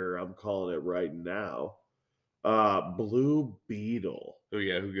stinker. I'm calling it right now. Blue Beetle. Oh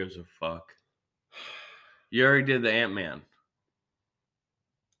yeah, who gives a fuck? You already did the Ant-Man.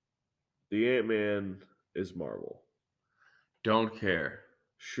 The Ant-Man is Marvel. Don't care.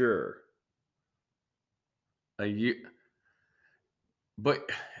 Sure. But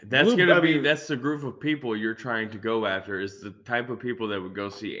that's that's the group of people you're trying to go after, is the type of people that would go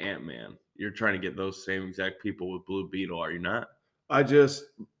see Ant-Man. You're trying to get those same exact people with Blue Beetle, are you not?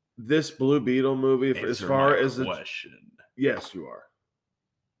 This Blue Beetle movie, Answer as far as the question. Yes, you are.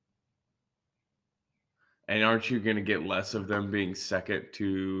 And aren't you going to get less of them being second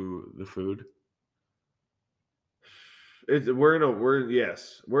to the food? We're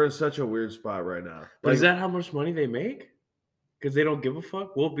in such a weird spot right now. But is that how much money they make? Because they don't give a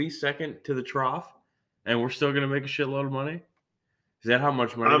fuck. We'll be second to the trough, and we're still going to make a shitload of money. Is that how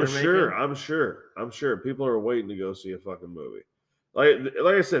much money they're making? I'm sure. People are waiting to go see a fucking movie.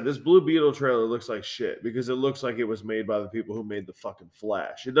 Like I said, this Blue Beetle trailer looks like shit because it looks like it was made by the people who made the fucking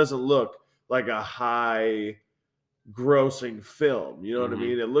Flash. It doesn't look like a high grossing film. You know what I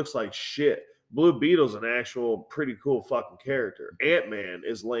mean? It looks like shit. Blue Beetle's an actual pretty cool fucking character. Ant-Man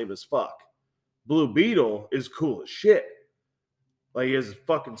is lame as fuck. Blue Beetle is cool as shit. Like, he has a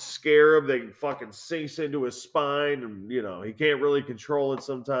fucking scarab that fucking sinks into his spine, and, he can't really control it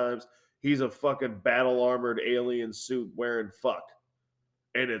sometimes. He's a fucking battle-armored alien suit wearing fuck.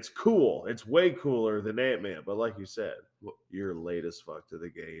 And it's cool. It's way cooler than Ant-Man. But like you said, you're late as fuck to the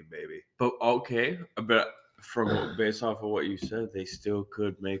game, baby. But okay, but based off of what you said, they still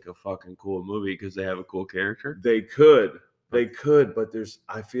could make a fucking cool movie because they have a cool character. They could, but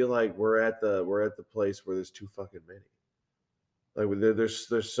I feel like we're at the place where there's too fucking many. Like,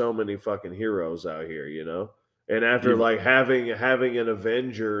 there's so many fucking heroes out here, And after having an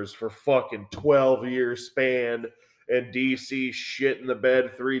Avengers for fucking 12-year span, and DC shit in the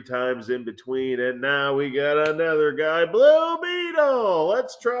bed 3 times in between, and now we got another guy, Blue Beetle.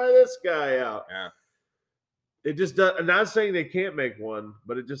 Let's try this guy out. Yeah. It just does. I'm not saying they can't make one,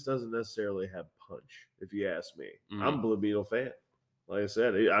 but it just doesn't necessarily have punch, if you ask me. I'm a Blue Beetle fan. Like I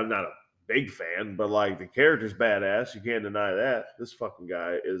said, I'm not a big fan, but like, the character's badass. You can't deny that. This fucking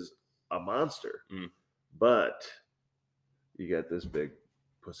guy is a monster. But you got this big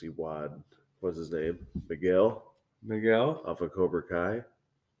pussy wad. What's his name? Miguel off of Cobra Kai.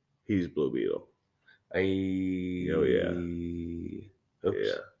 He's Blue Beetle. Oh yeah. Oops.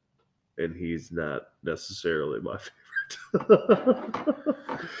 Yeah. And he's not necessarily my favorite.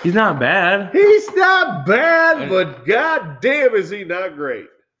 He's not bad. He's not bad, but god damn is he not great.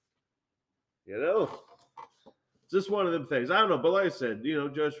 Just one of them things. I don't know, but like I said,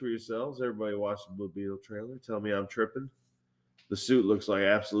 judge for yourselves. Everybody watch the Blue Beetle trailer. Tell me I'm tripping. The suit looks like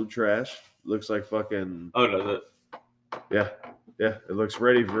absolute trash. Looks like fucking. Oh, does it? Yeah. It looks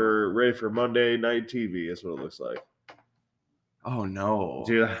ready for Monday night TV. That's what it looks like. Oh no,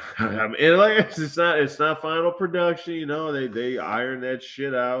 Dude, and like it's not final production. They iron that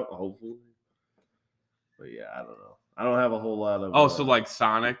shit out. Hopefully, but yeah, I don't know. I don't have a whole lot of. Oh, so like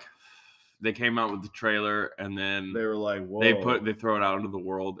Sonic, they came out with the trailer and then they were like, whoa. they throw it out into the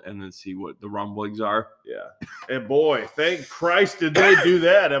world and then see what the rumblings are. Yeah, and boy, thank Christ did they do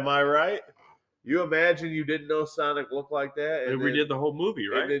that? Am I right? You imagine you didn't know Sonic looked like that, And we did the whole movie,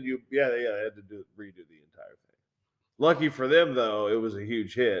 right? And then they had to redo the entire thing. Lucky for them, though, it was a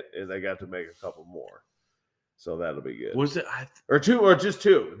huge hit, and they got to make a couple more, so that'll be good. Was it or just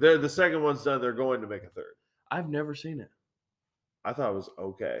two? The second one's done. They're going to make a third. I've never seen it. I thought it was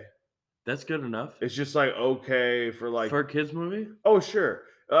okay. That's good enough. It's just like okay for a kids movie. Oh sure.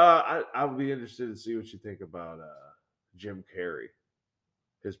 I would be interested to see what you think about Jim Carrey.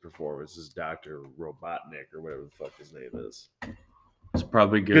 His performance as Dr. Robotnik or whatever the fuck his name is. It's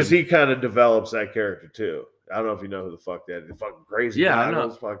probably good because he kind of develops that character too. I don't know if you know who the fuck that is. The fucking crazy guy. I know.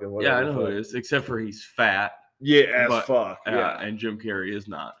 I know who it is. Except for he's fat. Yeah, fuck. Yeah, and Jim Carrey is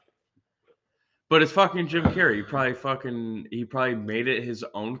not. But it's fucking Jim Carrey. He probably made it his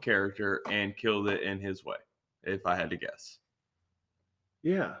own character and killed it in his way. If I had to guess.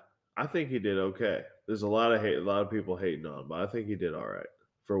 Yeah, I think he did okay. There's a lot of hate, a lot of people hating on him, but I think he did all right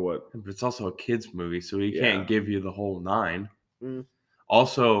for what. But it's also a kids movie, so he can't give you the whole 9. Mm.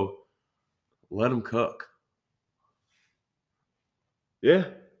 Also, let him cook. Yeah,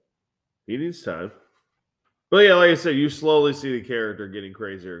 he needs time. But yeah, like I said, you slowly see the character getting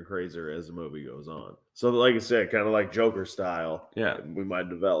crazier and crazier as the movie goes on. So, like I said, kind of like Joker style. Yeah, we might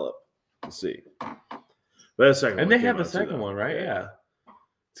develop. We'll see. But the second, and they have a second one, right? Yeah.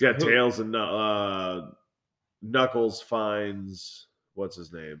 It's got Tails and Knuckles finds what's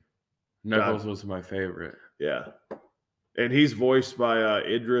his name. Knuckles was my favorite. Yeah, and he's voiced by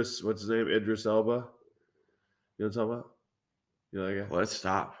Idris. What's his name? Idris Elba. You know what I'm talking about? You know that guy? Let's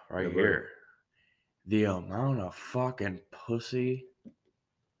stop right here. The amount of fucking pussy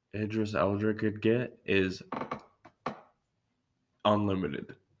Idris Elba could get is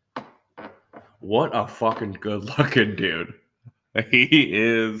unlimited. What a fucking good-looking dude.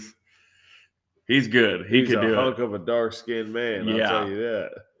 He's good. He can do it. He's a hunk of a dark-skinned man, I'll tell you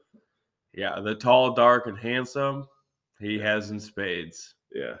that. Yeah, the tall, dark, and handsome he has in spades.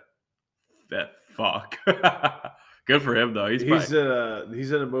 Yeah. That fuck. Good for him, though. He's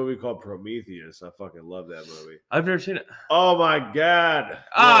in a movie called Prometheus. I fucking love that movie. I've never seen it. Oh, my God.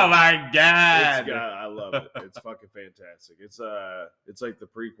 Oh, my God. I love it. It's fucking fantastic. It's like the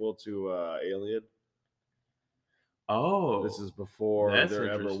prequel to Alien. Oh. This is before there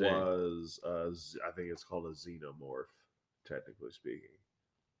ever was, I think it's called a xenomorph, technically speaking.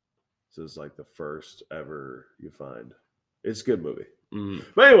 So it's like the first ever you find. It's a good movie. Mm.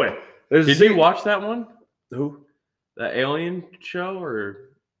 But anyway. Did you watch that one? Who? The Alien show?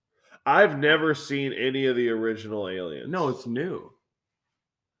 Or I've never seen any of the original Aliens. No, it's new.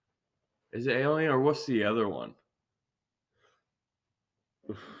 Is it Alien or what's the other one?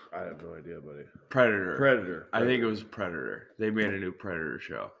 I have no idea, buddy. Predator. I think it was Predator. They made a new Predator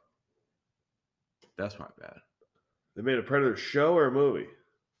show. That's my bad. They made a Predator show or a movie?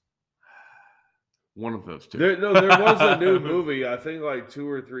 One of those two. There was a new movie, I think like 2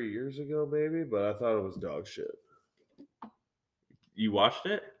 or 3 years ago, maybe, but I thought it was dog shit. You watched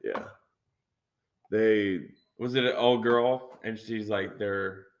it? Yeah. Was it an old girl and she's like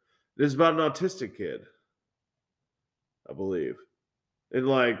this is about an autistic kid, I believe. And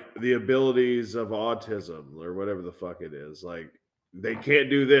like the abilities of autism or whatever the fuck it is. Like they can't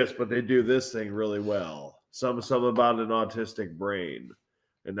do this, but they do this thing really well. Something about an autistic brain.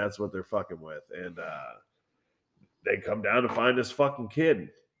 And that's what they're fucking with. And they come down to find this fucking kid.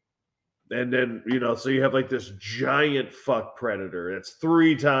 And then, so you have like this giant fuck predator. It's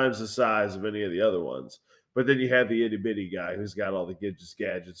 3 times the size of any of the other ones. But then you have the itty bitty guy who's got all the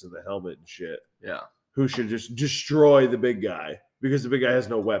gadgets and the helmet and shit. Yeah. Who should just destroy the big guy. Because the big guy has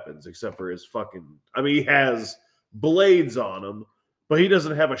no weapons except for his fucking... I mean, he has blades on him. But he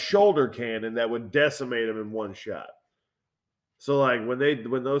doesn't have a shoulder cannon that would decimate him in one shot. So like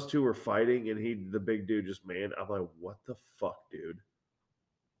when those two were fighting and the big dude just I'm like, what the fuck, dude?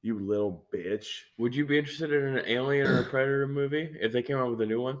 You little bitch. Would you be interested in an Alien or a Predator movie if they came out with a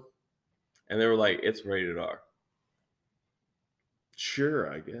new one? And they were like, it's rated R.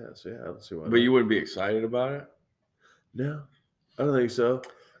 Sure, I guess. Yeah, I don't see why. But you wouldn't be excited about it? No, I don't think so.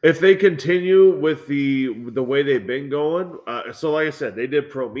 If they continue with the way they've been going, so like I said, they did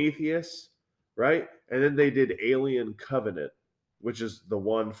Prometheus, right? And then they did Alien Covenant, which is the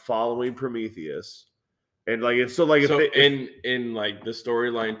one following Prometheus. And like it's so like So if they, in like the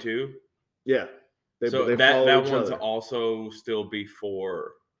storyline too. yeah, they So follow that each one's other. also still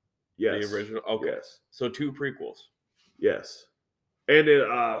before Yes. the original. Okay, Yes. so 2 prequels. Yes. And it,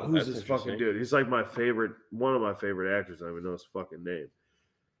 who's That's this fucking interesting. dude? He's like one of my favorite actors. I don't even know his fucking name.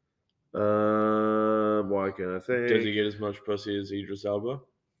 Why can't I think? Does he get as much pussy as Idris Elba?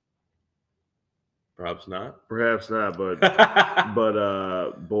 Perhaps not. Perhaps not,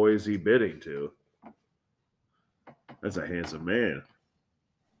 but boy is he bidding to. That's a handsome man.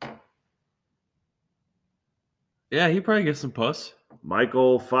 Yeah, he probably gets some puss.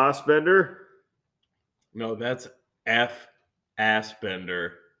 Michael Fassbender. No, that's F.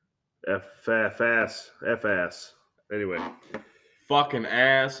 Assbender. F-ass. Anyway, Fucking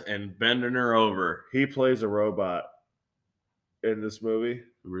ass and bending her over. he plays a robot in this movie.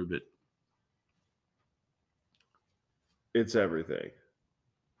 Ribbit. It's everything.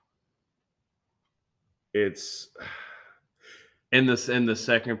 It's In the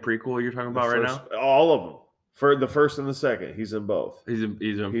second prequel you're talking about right now? all of them. For the first and the second, he's in both. He's in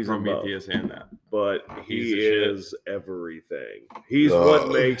Prometheus and that. But he He's the is everything. He's what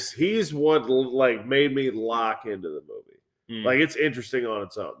like made me lock into the movie. Like it's interesting on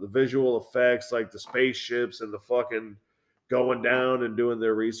its own. The visual effects, like the spaceships and the fucking going down and doing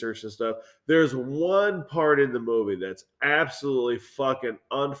their research and stuff. There's one part in the movie that's absolutely fucking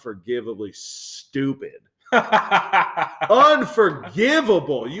unforgivably stupid.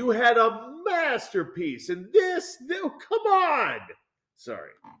 Unforgivable. You had a masterpiece, and come on.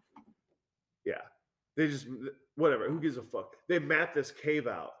 Sorry. Yeah. They just whatever. Who gives a fuck? They map this cave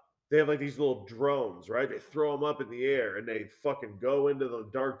out. They have like these little drones, right? They throw them up in the air and they fucking go into the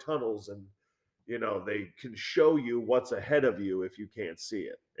dark tunnels, and they can show you what's ahead of you if you can't see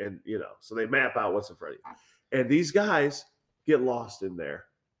it. And so they map out what's in front of you. And these guys get lost in there.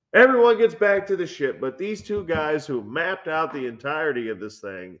 Everyone gets back to the ship, but these 2 guys who mapped out the entirety of this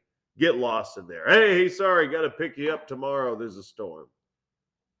thing get lost in there. Hey, sorry, got to pick you up tomorrow. There's a storm.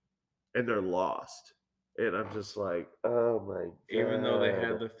 And they're lost. And I'm just like, oh my God. Even though they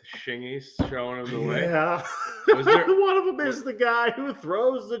had the shingies showing them the way. Yeah. Was there, one of them is the guy who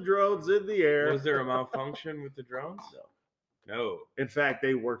throws the drones in the air. Was there a malfunction with the drones? No. In fact,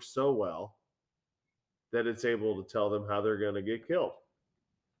 they work so well that it's able to tell them how they're going to get killed.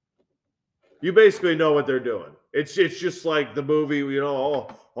 You basically know what they're doing. It's just like the movie,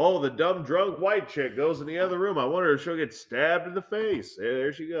 the dumb drunk white chick goes in the other room. I wonder if she'll get stabbed in the face. Yeah,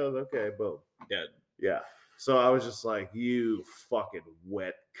 there she goes. Okay, boom. Dead. Yeah. So I was just like, you fucking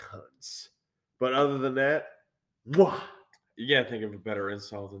wet cunts. But other than that, mwah, You gotta think of a better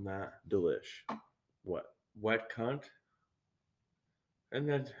insult than that. delish. What? Wet cunt? Isn't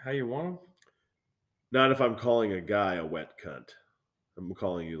that how you want them? Not if I'm calling a guy a wet cunt. I'm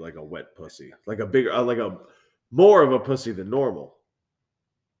calling you like a wet pussy. Like a more of a pussy than normal.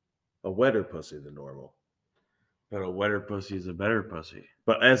 A wetter pussy than normal. But a wetter pussy is a better pussy.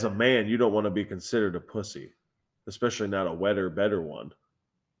 But as a man, you don't want to be considered a pussy. Especially not a wetter, better one.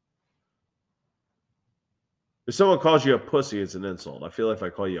 If someone calls you a pussy, it's an insult. I feel like if I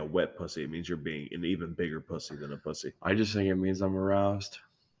call you a wet pussy, it means you're being an even bigger pussy than a pussy. I just think it means I'm aroused.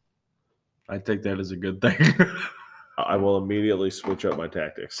 I take that as a good thing. I will immediately switch up my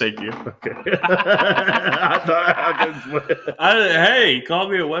tactics. Thank you. Okay. Hey, call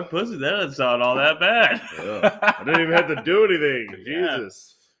me a wet pussy. That doesn't sound all that bad. I didn't even have to do anything. Yeah.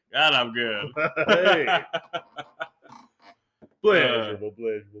 Jesus. God, I'm good. Hey. Pleasurable.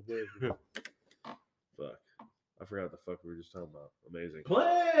 Fuck. I forgot what the fuck we were just talking about. Amazing.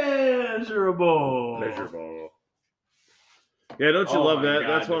 Pleasurable. Yeah, don't you Oh love my that? God,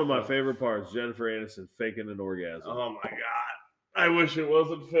 That's one of my fuck. favorite parts. Jennifer Aniston faking an orgasm. Oh my God. I wish it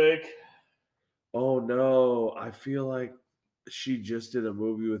wasn't fake. Oh no. I feel like she just did a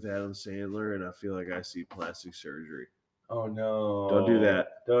movie with Adam Sandler, and I feel like I see plastic surgery. Oh no. Don't do that.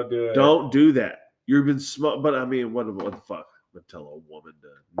 Don't do it. Don't do that. You've been smart, but I mean, what the fuck? But tell a woman to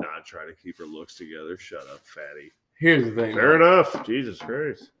not try to keep her looks together. Shut up, fatty. Here's the thing. Fair enough. Jesus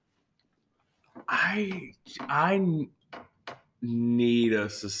Christ. I need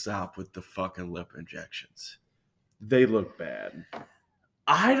us to stop with the fucking lip injections. They look bad.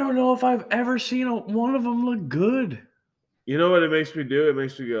 I don't know if I've ever seen one of them look good. You know what it makes me do? It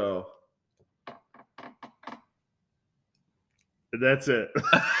makes me go. And that's it.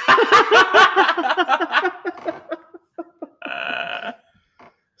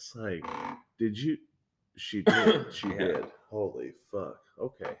 It's like, did you? She did. She did. Holy fuck.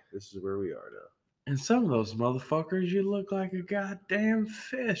 okay, this is where we are now. And some of those motherfuckers, you look like a goddamn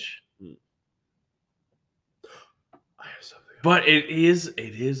fish. I have something. But it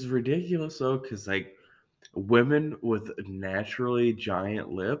is ridiculous though, because like women with naturally giant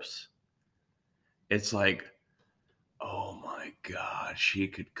lips, it's like, oh my god, she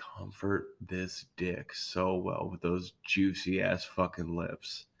could comfort this dick so well with those juicy ass fucking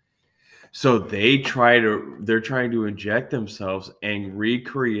lips. So they're trying to inject themselves and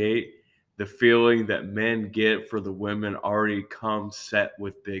recreate the feeling that men get for the women already come set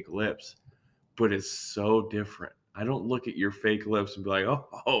with big lips. But it's so different. I don't look at your fake lips and be like,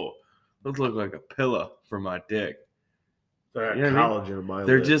 oh, those look like a pillow for my dick. They're You know what I mean? collagen in my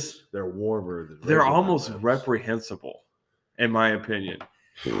They're lips. They're warmer than They're regular almost lips. reprehensible, in my opinion.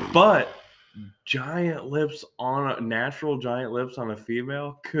 But giant lips natural giant lips on a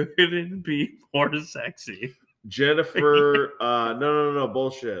female couldn't be more sexy. Jennifer, no,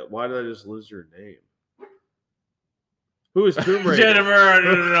 bullshit. Why did I just lose your name? Who is Tomb Raider? Jennifer,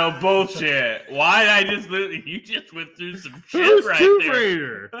 no, bullshit. Why did I just you just went through some shit Who's right Tomb there.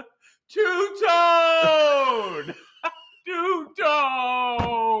 Raider? Two-tone!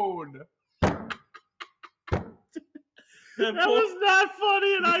 Two-tone! That was not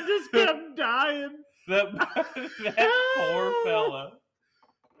funny, and I just kept dying. That poor fella.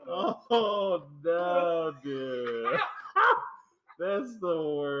 Oh no, dude. That's the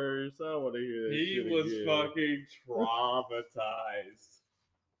worst. I don't want to hear that. He shit was again. fucking traumatized.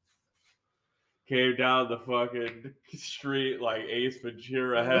 Came down the fucking street like Ace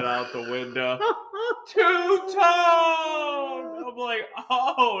Ventura, head out the window. Two-tone! I'm like,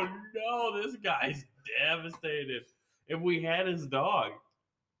 oh no, this guy's devastated. If we had his dog,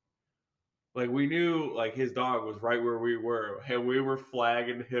 like we knew like his dog was right where we were, and we were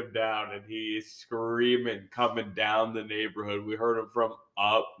flagging him down, and he's screaming coming down the neighborhood. We heard him from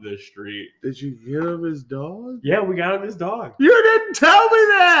up the street. Did you get him his dog? Yeah, we got him his dog. You didn't tell me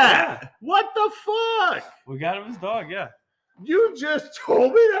that. Yeah. What the fuck? We got him his dog, yeah. You just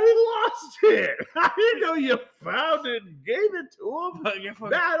told me that he lost it. I didn't know you found it and gave it to him.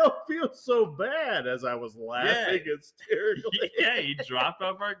 Now I don't feel so bad as I was laughing hysterically. Yeah, he dropped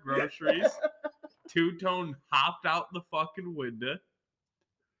off our groceries. Two-tone hopped out the fucking window.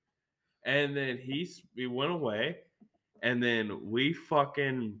 And then he went away. And then we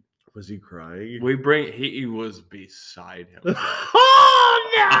fucking... Was he crying? He was beside him.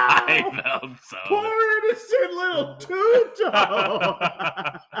 Oh no! I felt so. Poor innocent little Two-Tone.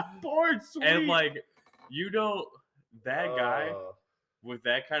 Poor sweet. And like, that guy with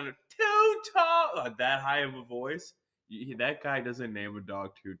that kind of Two-Tone, that high of a voice, that guy doesn't name a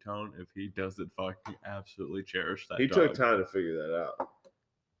dog Two-Tone if he doesn't fucking absolutely cherish that dog. He took time to figure that out.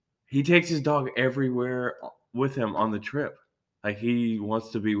 He takes his dog everywhere with him on the trip. Like, he wants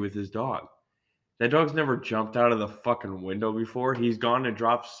to be with his dog. That dog's never jumped out of the fucking window before. He's gone and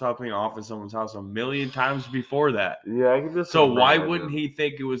dropped something off at someone's house a million times before that. Yeah, I can just So why wouldn't he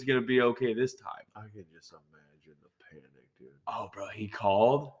think it was going to be okay this time? I can just imagine the panic, dude. Oh, bro, he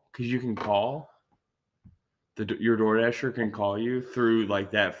called? Because you can call. Your DoorDasher can call you through, like,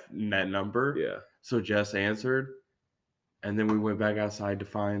 that number. Yeah. So Jess answered. And then we went back outside to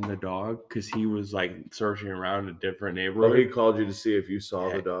find the dog because he was like searching around a different neighborhood. Oh, he called you to see if you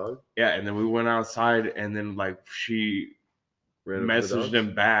saw the dog? Yeah, and then we went outside and then like she messaged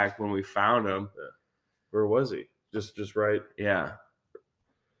him back when we found him. Yeah. Where was he? Just right? Yeah.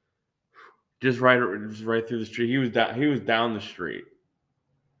 Just right through the street. He was down the street.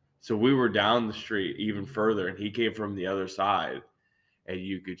 So we were down the street even further and he came from the other side and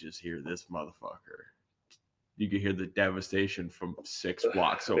you could just hear this motherfucker. You could hear the devastation from 6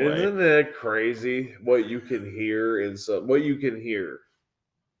 blocks away. Isn't that crazy? What you can hear in somebody's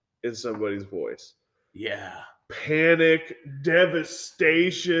voice. Yeah. Panic,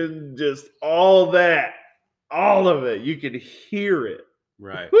 devastation, just all that. All of it. You can hear it.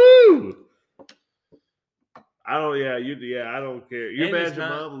 Right. Woo! I don't care. You And it's imagine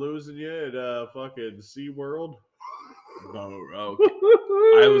not- mom losing you at fucking SeaWorld? Bro,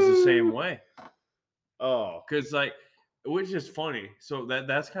 I was the same way. Oh. Because, like, which is funny. So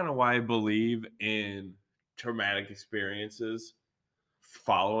that's kind of why I believe in traumatic experiences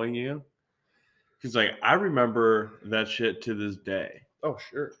following you. Because, like, I remember that shit to this day. Oh,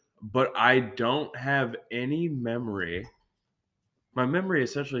 sure. But I don't have any memory. My memory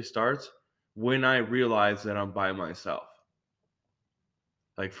essentially starts when I realize that I'm by myself.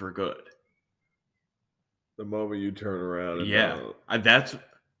 Like, for good. The moment you turn around. And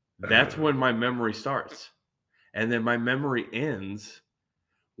That's when my memory starts. And then my memory ends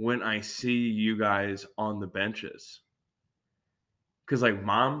when I see you guys on the benches. Because like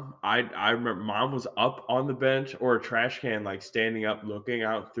mom, I remember mom was up on the bench or a trash can, like standing up, looking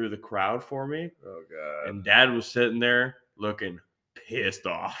out through the crowd for me, Oh god. and dad was sitting there looking pissed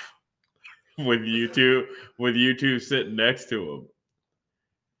off with you two sitting next to him,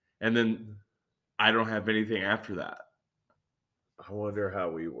 and then I don't have anything after that. I wonder how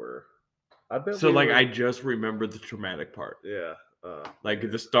we were. I bet So we like were, I just remember the traumatic part, yeah. like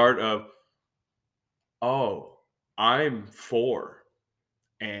the start of, oh, I'm 4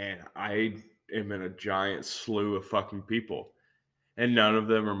 and I am in a giant slew of fucking people, and none of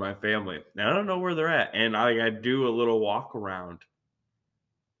them are my family. And I don't know where they're at, and I do a little walk around,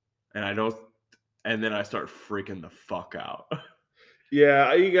 and I don't, and then I start freaking the fuck out.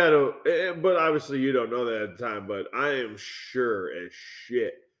 Yeah, you gotta, but obviously you don't know that at the time, but I am sure as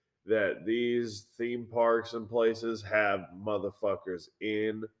shit that these theme parks and places have motherfuckers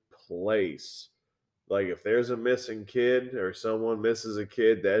in place. Like if there's a missing kid or someone misses a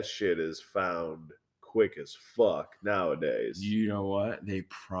kid, that shit is found quick as fuck nowadays. You know what? They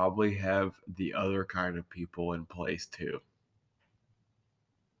probably have the other kind of people in place too.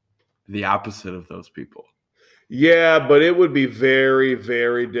 The opposite of those people. Yeah, but it would be very,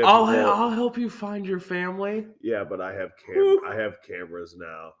 very difficult. I'll help you find your family. Yeah, but I have I have cameras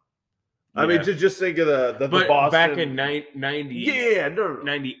now. I mean, Yeah. just think of the But Boston. back in 90, Yeah, no.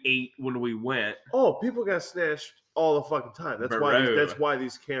 98 when we went. Oh, people got snatched all the fucking time. Bro. That's why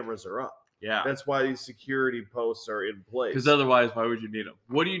these cameras are up. Yeah. That's why these security posts are in place. Because otherwise, why would you need them?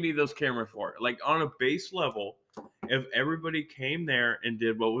 What do you need those cameras for? Like on a base level, if everybody came there and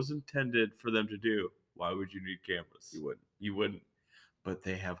did what was intended for them to do, why would you need cameras? You wouldn't. You wouldn't. But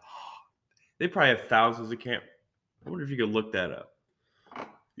they probably have thousands of cameras. I wonder if you could look that up.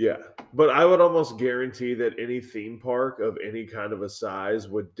 Yeah, but I would almost guarantee that any theme park of any kind of a size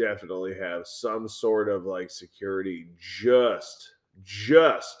would definitely have some sort of like security just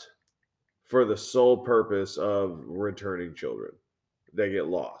for the sole purpose of returning children that get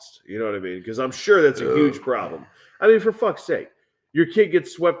lost. You know what I mean? Because I'm sure that's a huge problem. I mean, for fuck's sake, your kid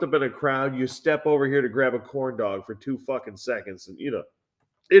gets swept up in a crowd, you step over here to grab a corn dog for 2 fucking seconds, and you know,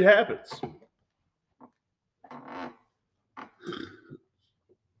 it happens.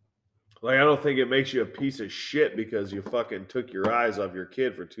 Like, I don't think it makes you a piece of shit because you fucking took your eyes off your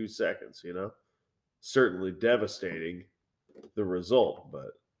kid for 2 seconds, you know? Certainly devastating, the result,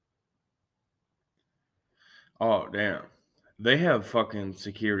 but. Oh, damn. They have fucking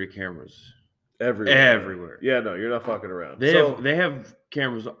security cameras Everywhere. Yeah, no, you're not fucking around. They have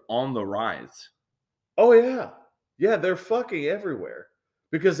cameras on the rides. Oh, yeah. Yeah, they're fucking everywhere.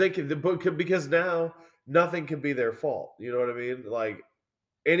 Because because now nothing can be their fault. You know what I mean? Like,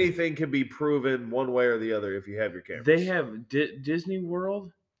 anything can be proven one way or the other if you have your cameras. They have Disney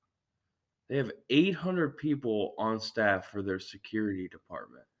World. They have 800 people on staff for their security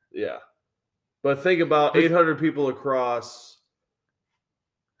department. Yeah. But think about 800 people across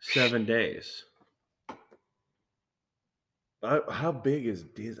 7 days. How big is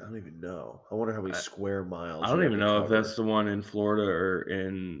Disney? I don't even know. I wonder how many square miles. I don't even know if that's the one in Florida or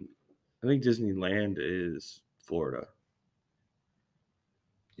in. I think Disneyland is Florida.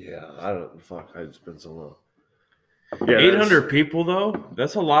 Yeah, I don't. Fuck, it's been so long. Yeah, 800 people though.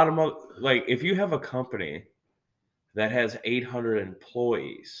 That's a lot of like. If you have a company that has 800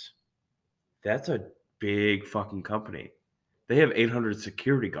 employees, that's a big fucking company. They have 800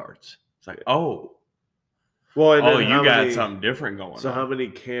 security guards. It's like, oh. Well, and you got something different going on. So how many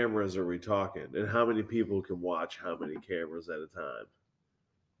cameras are we talking? And how many people can watch how many cameras at a time?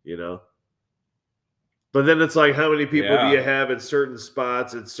 You know? But then it's like, how many people do you have at certain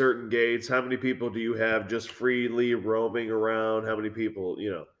spots, at certain gates? How many people do you have just freely roaming around? How many people, you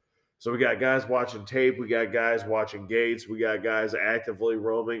know? So we got guys watching tape. We got guys watching gates. We got guys actively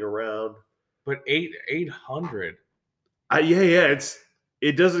roaming around. But 800. Yeah.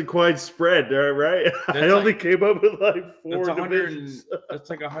 It doesn't quite spread, right? I only came up with like 4 divisions.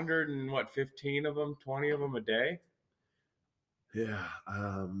 That's like 15 of them, 20 of them a day. Yeah.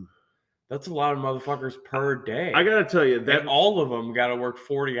 That's a lot of motherfuckers per day. I gotta tell you that all of them got to work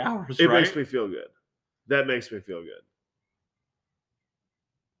 40 hours. It makes me feel good. That makes me feel good.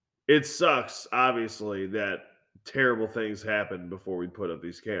 It sucks, obviously, that terrible things happen before we put up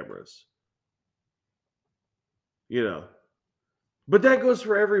these cameras. You know. But that goes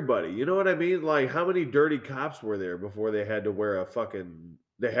for everybody. You know what I mean? Like, how many dirty cops were there before they had to wear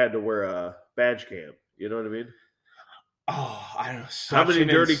a badge cam? You know what I mean? Oh, I don't know. How many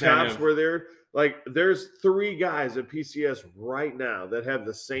dirty cops were there? Like, there's 3 guys at PCS right now that have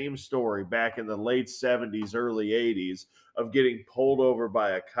the same story back in the late 70s, early 80s of getting pulled over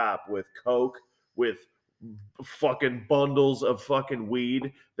by a cop with coke, with fucking bundles of fucking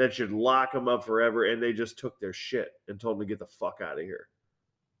weed that should lock them up forever, and they just took their shit and told them to get the fuck out of here.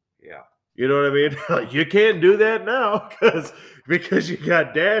 Yeah. You know what I mean? You can't do that now because you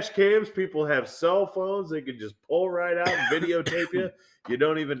got dash cams. People have cell phones. They can just pull right out and videotape you. You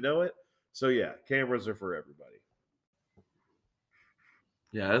don't even know it. So yeah, cameras are for everybody.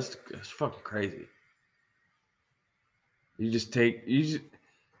 Yeah, that's fucking crazy. You just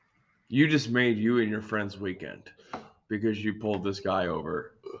made you and your friend's weekend because you pulled this guy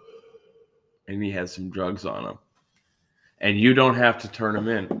over and he had some drugs on him. And you don't have to turn him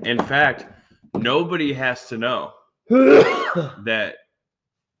in. In fact, nobody has to know that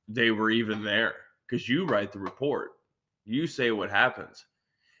they were even there because you write the report. You say what happens.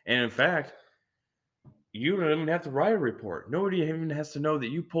 And in fact, you don't even have to write a report. Nobody even has to know that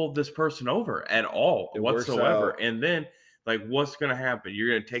you pulled this person over at all whatsoever. And then, like, what's going to happen? You're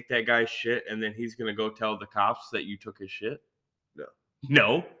going to take that guy's shit and then he's going to go tell the cops that you took his shit?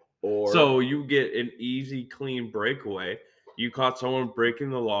 No. So you get an easy, clean breakaway. You caught someone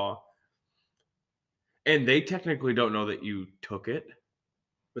breaking the law, and they technically don't know that you took it.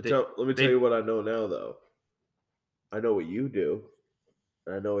 But let me tell you what I know now, though. I know what you do,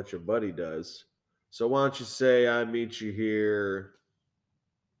 and I know what your buddy does. So why don't you say I meet you here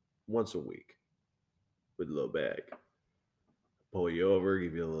once a week with a little bag? Pull you over,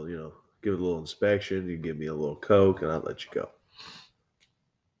 give you a little, give it a little inspection. You give me a little Coke, and I'll let you go.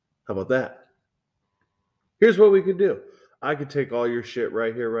 How about that? Here's what we could do. I could take all your shit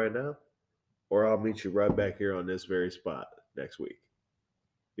right here, right now, or I'll meet you right back here on this very spot next week.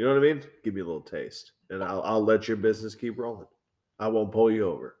 You know what I mean? Give me a little taste, and I'll let your business keep rolling. I won't pull you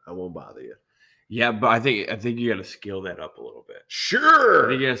over. I won't bother you. Yeah, but I think you got to scale that up a little bit. Sure. I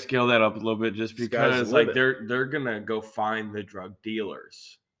think you got to scale that up a little bit just because, like, they're gonna go find the drug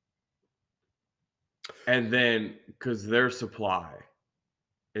dealers, and then because their supply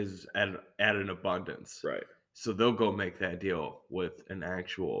is at an abundance, right? So they'll go make that deal with an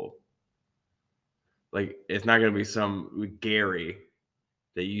actual, like, it's not going to be some Gary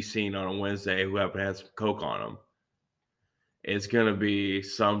that you seen on a Wednesday who happened to have some Coke on him. It's going to be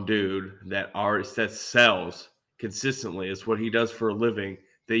some dude that sells consistently. It's what he does for a living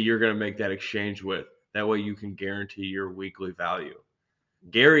that you're going to make that exchange with. That way you can guarantee your weekly value.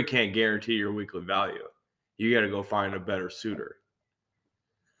 Gary can't guarantee your weekly value. You got to go find a better suitor,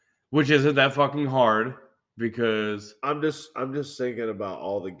 which isn't that fucking hard. Because I'm just thinking about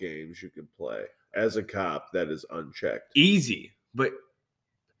all the games you could play as a cop that is unchecked. Easy, but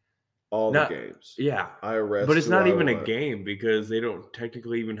the games. Yeah. I arrest. But it's not even a game because they don't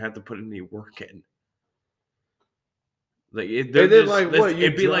technically even have to put any work in. Like it'd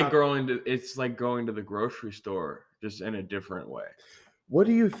be like going to the grocery store, just in a different way. What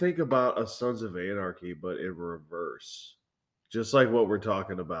do you think about a Sons of Anarchy, but in reverse? Just like what we're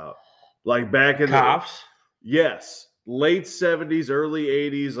talking about. Like back in cops? Yes. Late 70s, early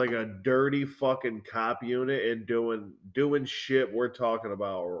 80s, like a dirty fucking cop unit and doing shit we're talking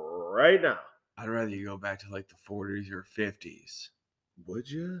about right now. I'd rather you go back to like the 40s or 50s. Would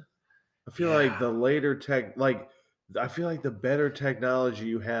you? I feel like the later I feel like the better technology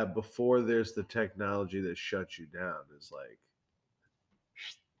you have before there's the technology that shuts you down is like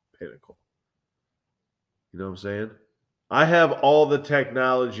pinnacle. You know what I'm saying? I have all the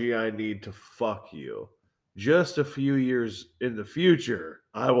technology I need to fuck you. Just a few years in the future,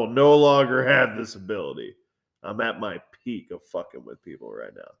 I will no longer have this ability. I'm at my peak of fucking with people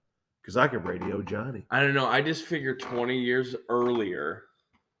right now. Because I can radio Johnny. I don't know. I just figured 20 years earlier,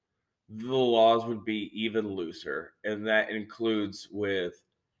 the laws would be even looser. And that includes with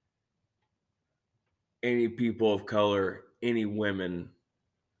any people of color, any women.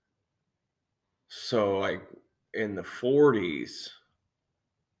 So, like, in the 40s,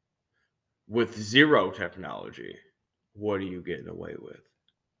 with zero technology, what are you getting away with?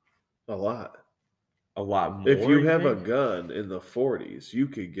 A lot. A lot more. If you have a gun in the 40s, you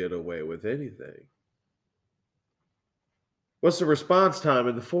could get away with anything. What's the response time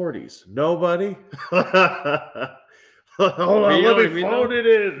in the 40s? Nobody? Hold on, let me phone it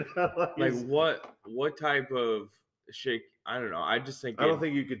in. Like what type of shake? I don't know. I just think I don't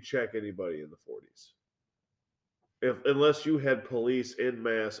think you could check anybody in the 40s. Unless you had police en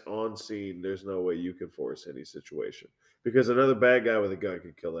masse on scene, there's no way you could force any situation. Because another bad guy with a gun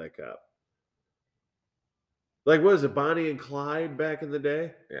could kill that cop. Like, what is it, Bonnie and Clyde back in the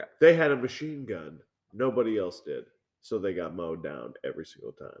day? Yeah. They had a machine gun. Nobody else did. So they got mowed down every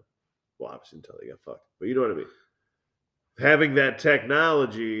single time. Well, obviously until they got fucked. But you know what I mean? Having that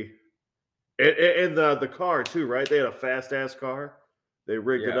technology, and the car too, right? They had a fast-ass car. They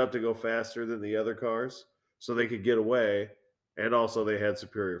rigged it up to go faster than the other cars. so they could get away, and also they had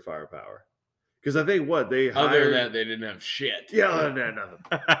superior firepower. Because I think they Other hired. than that, they didn't have shit. Yeah, other than that,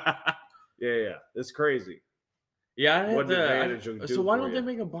 nothing. Yeah, it's crazy. Yeah, What an advantage it would so do why for don't you. they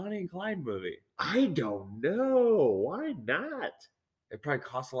make a Bonnie and Clyde movie? I don't know. Why not? It probably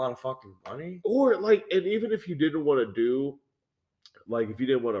costs a lot of fucking money. Or like, and even if you didn't want to do, like, if you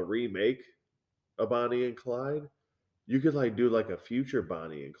didn't want to remake a Bonnie and Clyde, you could like do like a future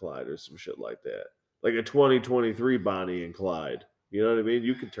Bonnie and Clyde or some shit like that, like a 2023 Bonnie and Clyde. You know what I mean?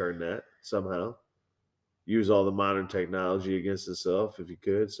 You could turn that somehow. Use all the modern technology against itself if you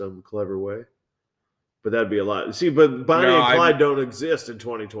could, some clever way. But that'd be a lot. See, but Bonnie and Clyde don't exist in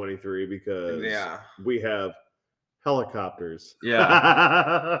 2023 because we have helicopters.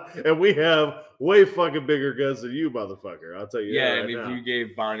 Yeah. And we have way fucking bigger guns than you, motherfucker. I'll tell you Yeah, that and right if now. you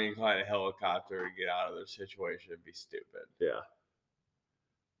gave Bonnie and Clyde a helicopter to get out of their situation, it'd be stupid. Yeah.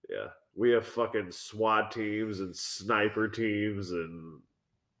 We have fucking SWAT teams and sniper teams and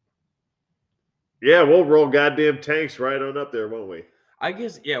yeah, we'll roll goddamn tanks right on up there, won't we? I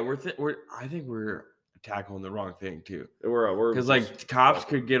guess I think we're tackling the wrong thing too. We're Because like cops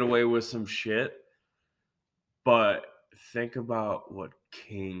could get away with some shit, but think about what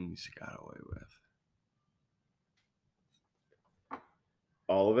kings got away with.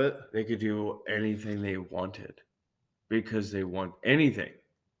 All of it? They could do anything they wanted because they want anything.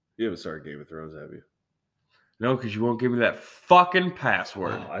 You haven't started Game of Thrones, have you? No, because you won't give me that fucking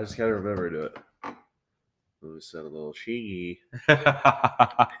password. Oh, I just gotta remember to do it. Let me send a little shingy.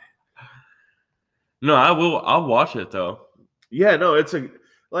 No, I will. I'll watch it though. Yeah, no,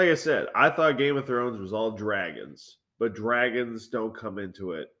 like I said, I thought Game of Thrones was all dragons, but dragons don't come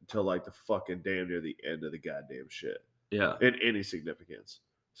into it until like the fucking damn near the end of the goddamn shit. Yeah. In any significance.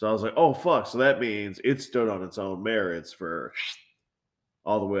 So I was like, oh fuck, so that means it stood on its own merits for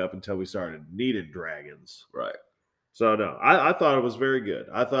all the way up until we started needing dragons. Right. So no, I thought it was very good.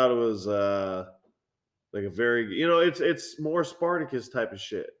 I thought it was like a very, it's more Spartacus type of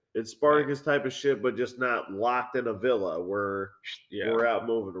shit. It's Spartacus type of shit, but just not locked in a villa where we're out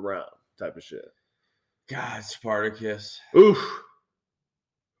moving around type of shit. God, Spartacus. Oof.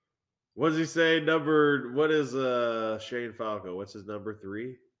 What does he say? What is Shane Falco? What's his number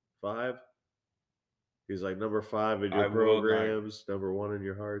 3? 5? He's like number 5 in your programs, number 1 in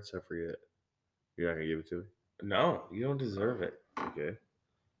your hearts. I forget. You're not gonna give it to me? No, you don't deserve it. Okay.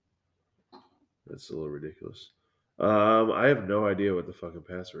 That's a little ridiculous. I have no idea what the fucking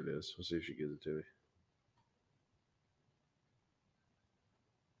password is. We'll see if she gives it to me.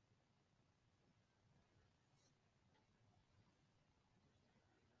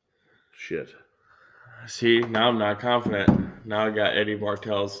 Shit. See, now I'm not confident. Now I got Eddie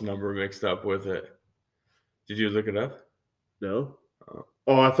Martell's number mixed up with it. Did you look it up? No.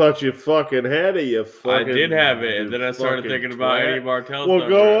 Oh, I thought you fucking had it. I did have it, and then I started thinking about Eddie Martell's number. Well,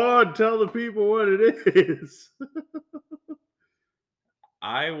 go on. Tell the people what it is.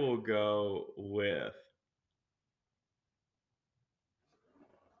 I will go with...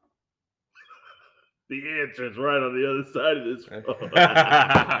 The answer's right on the other side of this phone.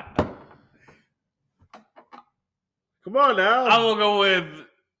 Come on now. I will go with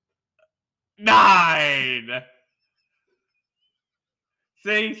 9.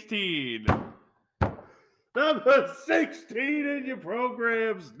 16. Number 16 in your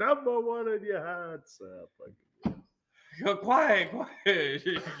programs. Number 1 in your hearts. Go quiet.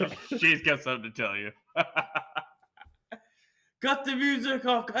 She's got something to tell you. Cut the music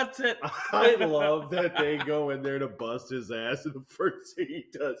off. Cut it. I love that they go in there to bust his ass, and the first thing he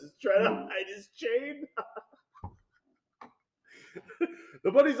does is try to hide his chain.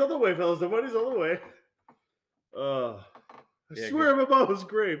 The money's on the way, fellas. The money's on the way. I swear on my mother's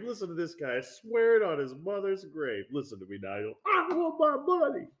grave. Listen to this guy. I swear it on his mother's grave. Listen to me, Nigel. I want my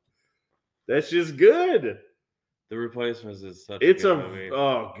money. That's just good. The Replacements is such a good movie.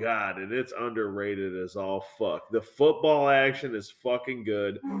 Oh god, and it's underrated as all fuck. The football action is fucking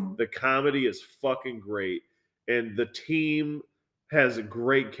good. The comedy is fucking great, and the team has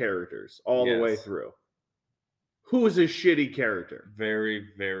great characters all the way through. Who is a shitty character? Very,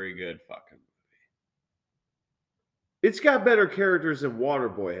 very good fucking movie. It's got better characters than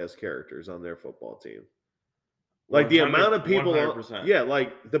Waterboy has characters on their football team. Like the amount of people, 100%.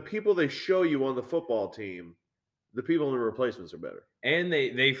 like the people they show you on the football team, the people in the Replacements are better. And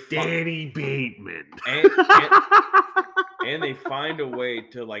they Danny Bateman. And they find a way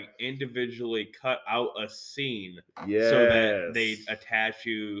to like individually cut out a scene so that they attach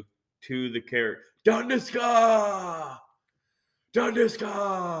you to the character. Dundiska.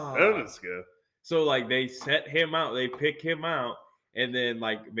 So So like they set him out, they pick him out, and then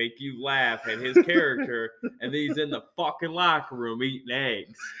like make you laugh at his character, and then he's in the fucking locker room eating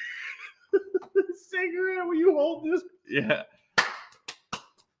eggs. Cigarette, will you hold this? Yeah.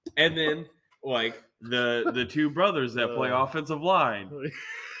 And then like the two brothers that play offensive line.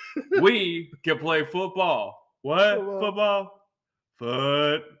 We can play football. What? Football?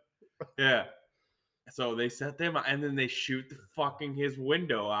 Foot. Yeah. So they set them out, and then they shoot the fucking his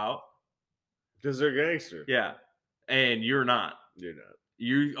window out. Because they're gangster. Yeah. And you're not. You're not.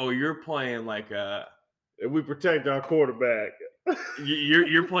 You're playing like a. And we protect our quarterback.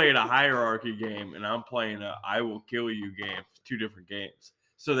 You're playing a hierarchy game, and I'm playing a I will kill you game. Two different games.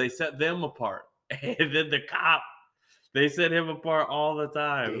 So they set them apart. And then the cop, they set him apart all the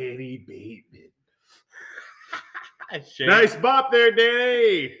time. Danny Bateman. Shame. Nice bop there,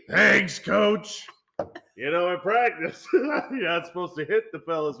 Danny. Thanks, coach. You know, in practice, you're not supposed to hit the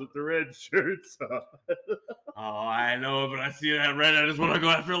fellas with the red shirts on. Oh, I know, but I see that red. I just want to go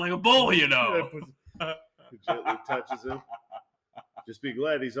after it like a bull, you know. Gently touches him. Just be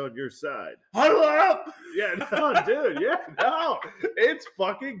glad he's on your side. Huddle up! Yeah, no, dude. Yeah, no. It's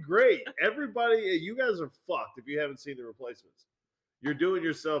fucking great. Everybody, you guys are fucked if you haven't seen The Replacements. You're doing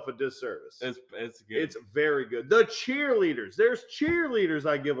yourself a disservice. It's good. It's very good. The cheerleaders. There's cheerleaders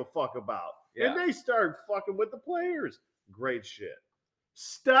I give a fuck about. Yeah. And they start fucking with the players. Great shit.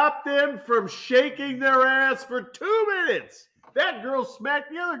 Stop them from shaking their ass for 2 minutes. That girl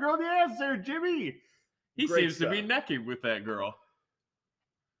smacked the other girl in the ass there, Jimmy. He Great seems stuff. to be necking with that girl.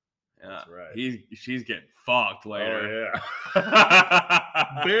 Yeah, That's right. She's getting fucked later. Oh,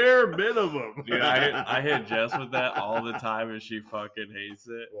 yeah. Bare minimum. Dude, I hit Jess with that all the time, and she fucking hates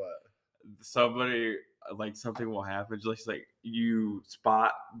it. What? Somebody, like, something will happen. Just like you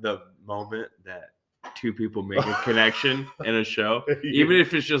spot the moment that two people make a connection in a show, even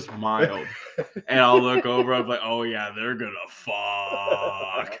if it's just mild. And I'll look over, I'm like, oh, yeah, they're going to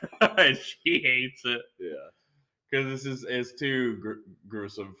fuck. And she hates it. Yeah. Because it's too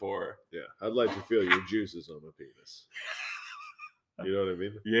gruesome for her. Yeah. I'd like to feel your juices on my penis. You know what I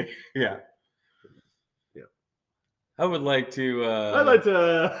mean? Yeah. Yeah. Yeah. I would like to. I'd like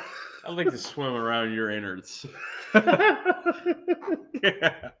to swim around your innards.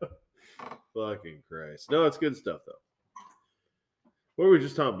 Yeah. Fucking Christ. No, it's good stuff, though. What were we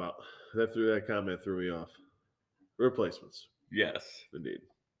just talking about? That comment threw me off. Replacements. Yes. Indeed.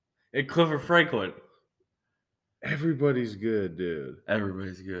 And Clifford Franklin. Everybody's good, dude.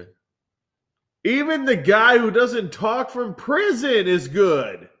 Everybody's good. Even the guy who doesn't talk from prison is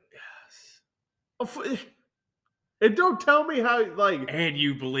good. Yes. And don't tell me how, like... And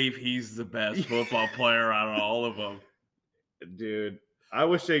you believe he's the best football player out of all of them. Dude, I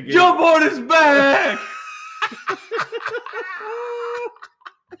wish they gave... Jump on his back!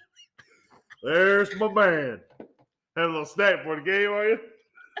 There's my man. Had a little snack for the game, are you?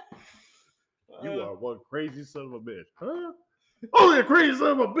 You are one crazy son of a bitch. Huh? Only a crazy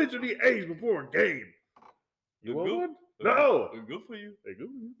son of a bitch would eat eggs before a game. You want one? No. Good for you. Hey, good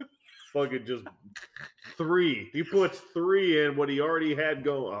for you. Fucking just 3. He puts 3 in what he already had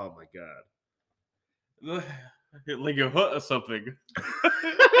going. Oh, my God. Like a hut or something.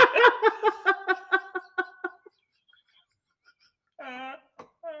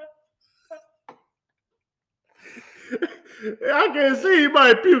 I can see he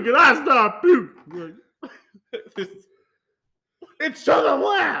might puke, and I start puking. It's to the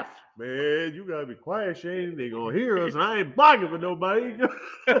left. Man, you gotta be quiet, Shane. They gonna hear us, and I ain't blocking for nobody.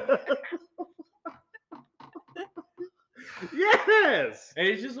 Yes. And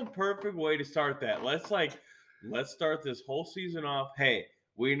it's just a perfect way to start that. Let's start this whole season off. Hey,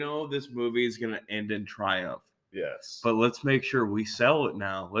 we know this movie is gonna end in triumph. Yes. But let's make sure we sell it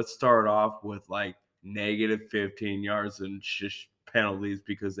now. Let's start off with like negative 15 yards and penalties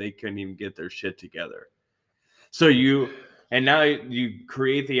because they couldn't even get their shit together. So now you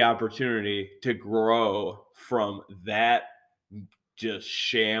create the opportunity to grow from that just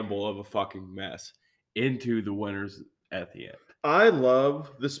shamble of a fucking mess into the winners at the end. I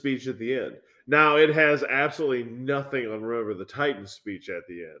love the speech at the end. Now, it has absolutely nothing on Remember the Titans speech at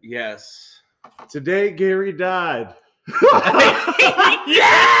the end. Yes. Today, Gary died. Yeah!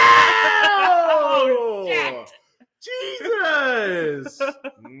 Oh, shit. Jesus! Yeah.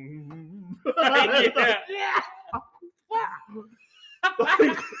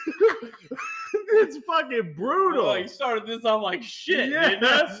 Like, it's fucking brutal. Oh, you started this off like shit.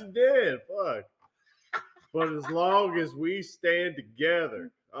 Yes, you did. Fuck. But as long as we stand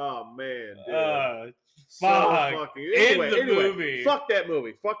together, oh man, dude. So fuck. fucking. Anyway, movie. Fuck that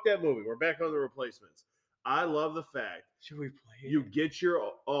movie. Fuck that movie. We're back on The Replacements. I love the fact Should we play it? you get your.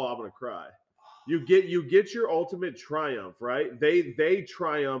 Oh, I'm gonna cry. You get your ultimate triumph, right? They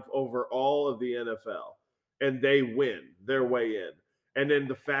triumph over all of the NFL and they win their way in. And then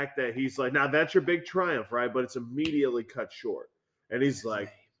the fact that he's like, now that's your big triumph, right? But it's immediately cut short. And he's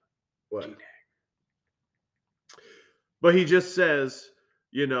like, what? But he just says,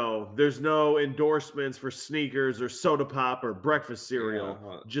 you know, there's no endorsements for sneakers or soda pop or breakfast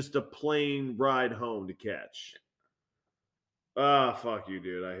cereal, just a plain ride home to catch. Ah, fuck you,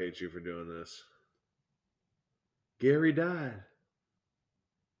 dude. I hate you for doing this. Gary died.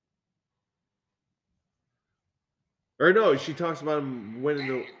 Or no, she talks about him winning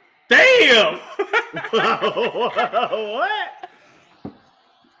the. Damn! What?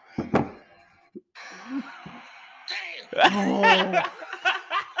 Oh.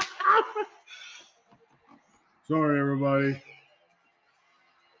 Sorry, everybody.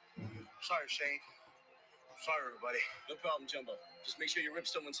 Sorry, Shane. Sorry, everybody. No problem, Jumbo. Just make sure you rip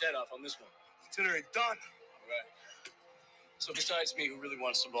someone's head off on this one. Consider it done. All right. So besides me, who really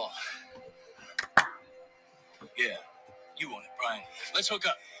wants the ball? Yeah, you want it, Brian. Let's hook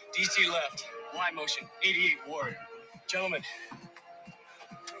up. DC left. Y motion. 88 Ward. Gentlemen.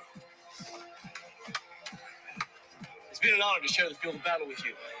 It's been an honor to share the field of battle with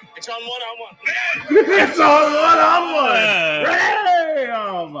you. It's on one-on-one. It's on one-on-one. Hey!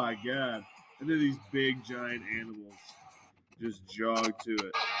 Oh my god! And then these big giant animals just jog to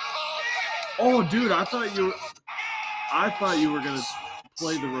it. Oh, dude! I thought you were gonna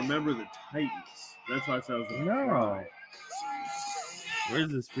play the Remember the Titans. That's why I said I was like, No.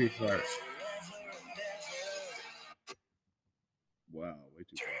 Where's the speech part? wow, way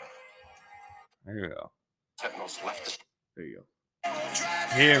too far. There you go. Sentinels left the There you go.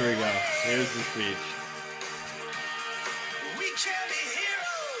 Here we go. Here's the speech. We can be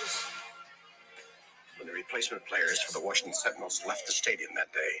heroes. When the replacement players for the Washington Sentinels left the stadium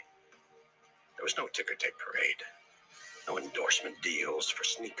that day, there was no ticker tape parade, no endorsement deals for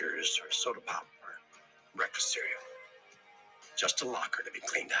sneakers or soda pop or breakfast cereal. Just a locker to be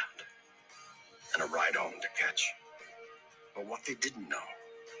cleaned out and a ride home to catch. But what they didn't know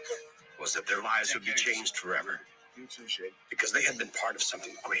was that their lives would be changed forever. You too, Shane. Because they had been part of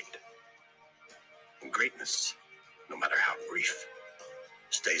something great. And greatness, no matter how brief,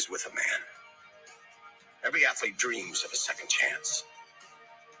 stays with a man. Every athlete dreams of a second chance.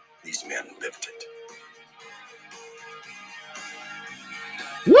 These men lived it.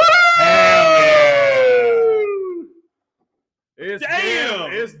 It's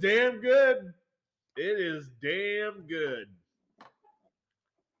Damn! It's damn good. It is damn good.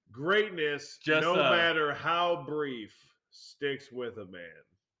 Greatness, Just, no matter how brief, sticks with a man.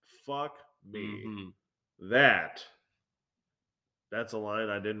 Fuck me. Mm-hmm. That's a line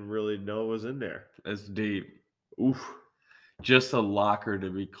I didn't really know was in there. It's deep. Oof. Just a locker to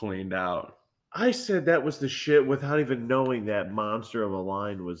be cleaned out. I said that was the shit without even knowing that monster of a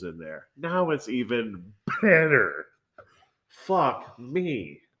line was in there. Now it's even better. Fuck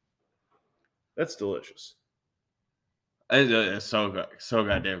me. That's delicious. It's so good. So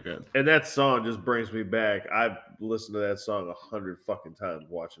goddamn good. And that song just brings me back. I've listened to that song 100 fucking times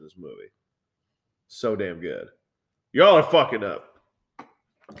watching this movie. So damn good. Y'all are fucking up.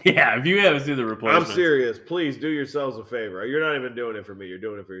 Yeah, if you haven't seen the replacements. I'm serious. Please do yourselves a favor. You're not even doing it for me. You're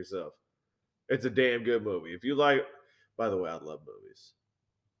doing it for yourself. It's a damn good movie. If you like, by the way, I love movies.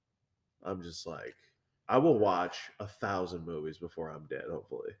 I'm just like, I will watch 1,000 movies before I'm dead,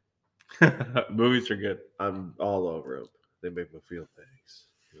 hopefully. Movies are good. I'm all over them. They make me feel things.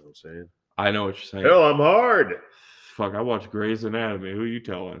 You know what I'm saying? I know what you're saying. Hell, I'm hard. Fuck, I watched Grey's Anatomy. Who you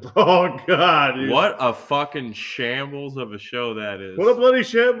telling? Oh, God. Dude. What a fucking shambles of a show that is. What a bloody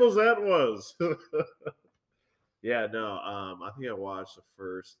shambles that was. Yeah, no. I think I watched the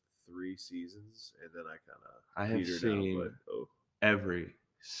first 3 seasons, and then I I kind of have seen oh. every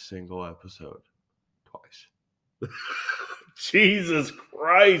single episode twice. Jesus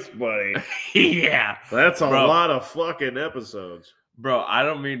Christ, buddy. Yeah. That's a Bro. lot of fucking episodes. Bro, I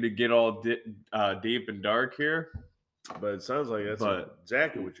don't mean to get all deep and dark here, But it sounds like that's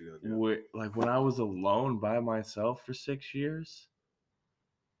exactly what you're going to do. like when I was alone by myself for 6 years,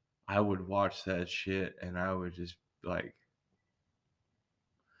 I would watch that shit and I would just like,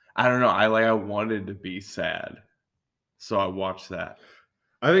 I don't know. I wanted to be sad, so I watched that,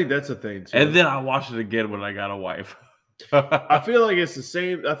 I think that's a thing, too. and then I watched it again when I got a wife. I feel like it's the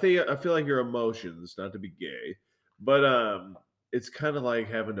same. I feel like your emotions, not to be gay, but it's kind of like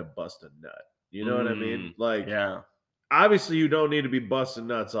having to bust a nut. You know what I mean? Like, yeah. Obviously, you don't need to be busting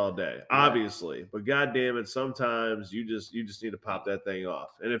nuts all day. Obviously, but goddamn it, sometimes you just need to pop that thing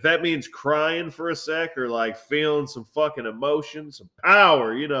off. And if that means crying for a sec or like feeling some fucking emotion, some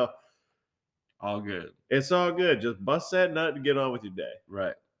power, you know. All good. It's all good. Just bust that nut and get on with your day.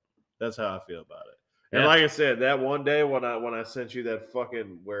 Right. That's how I feel about it. And Yeah. like I said, that one day when I sent you that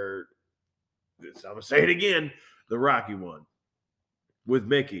fucking I'm gonna say it again, the Rocky one with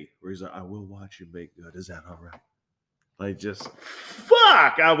Mickey, where he's like, "I will watch you make good. Is that all right?" Like, just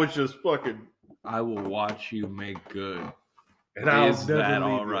fuck. I was just fucking. I will watch you make good. And I'll Is never that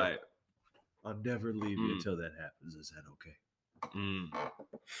leave all you. right? I'll never leave you until that happens. Is that okay?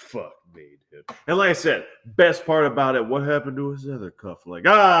 Fuck me, dude. And like I said, best part about it, what happened to his other cuff? Like,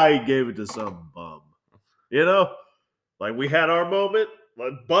 he gave it to some bum. You know? Like, we had our moment,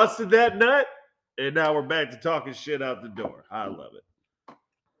 like, busted that nut, and now we're back to talking shit out the door. I love it.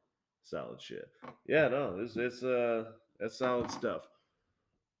 Solid shit. Yeah, no, that's solid stuff.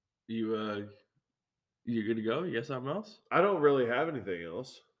 You good to go? You got something else? I don't really have anything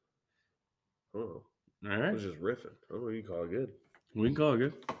else. Oh, All I right. was just riffing. Oh, you call it good. We can call it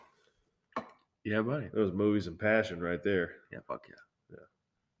good. Yeah, buddy. Those movies and passion right there. Yeah, fuck yeah.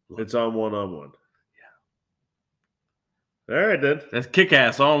 It's on one. Yeah. All right, then. That's kick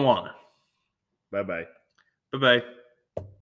ass on one. Bye-bye. Bye bye.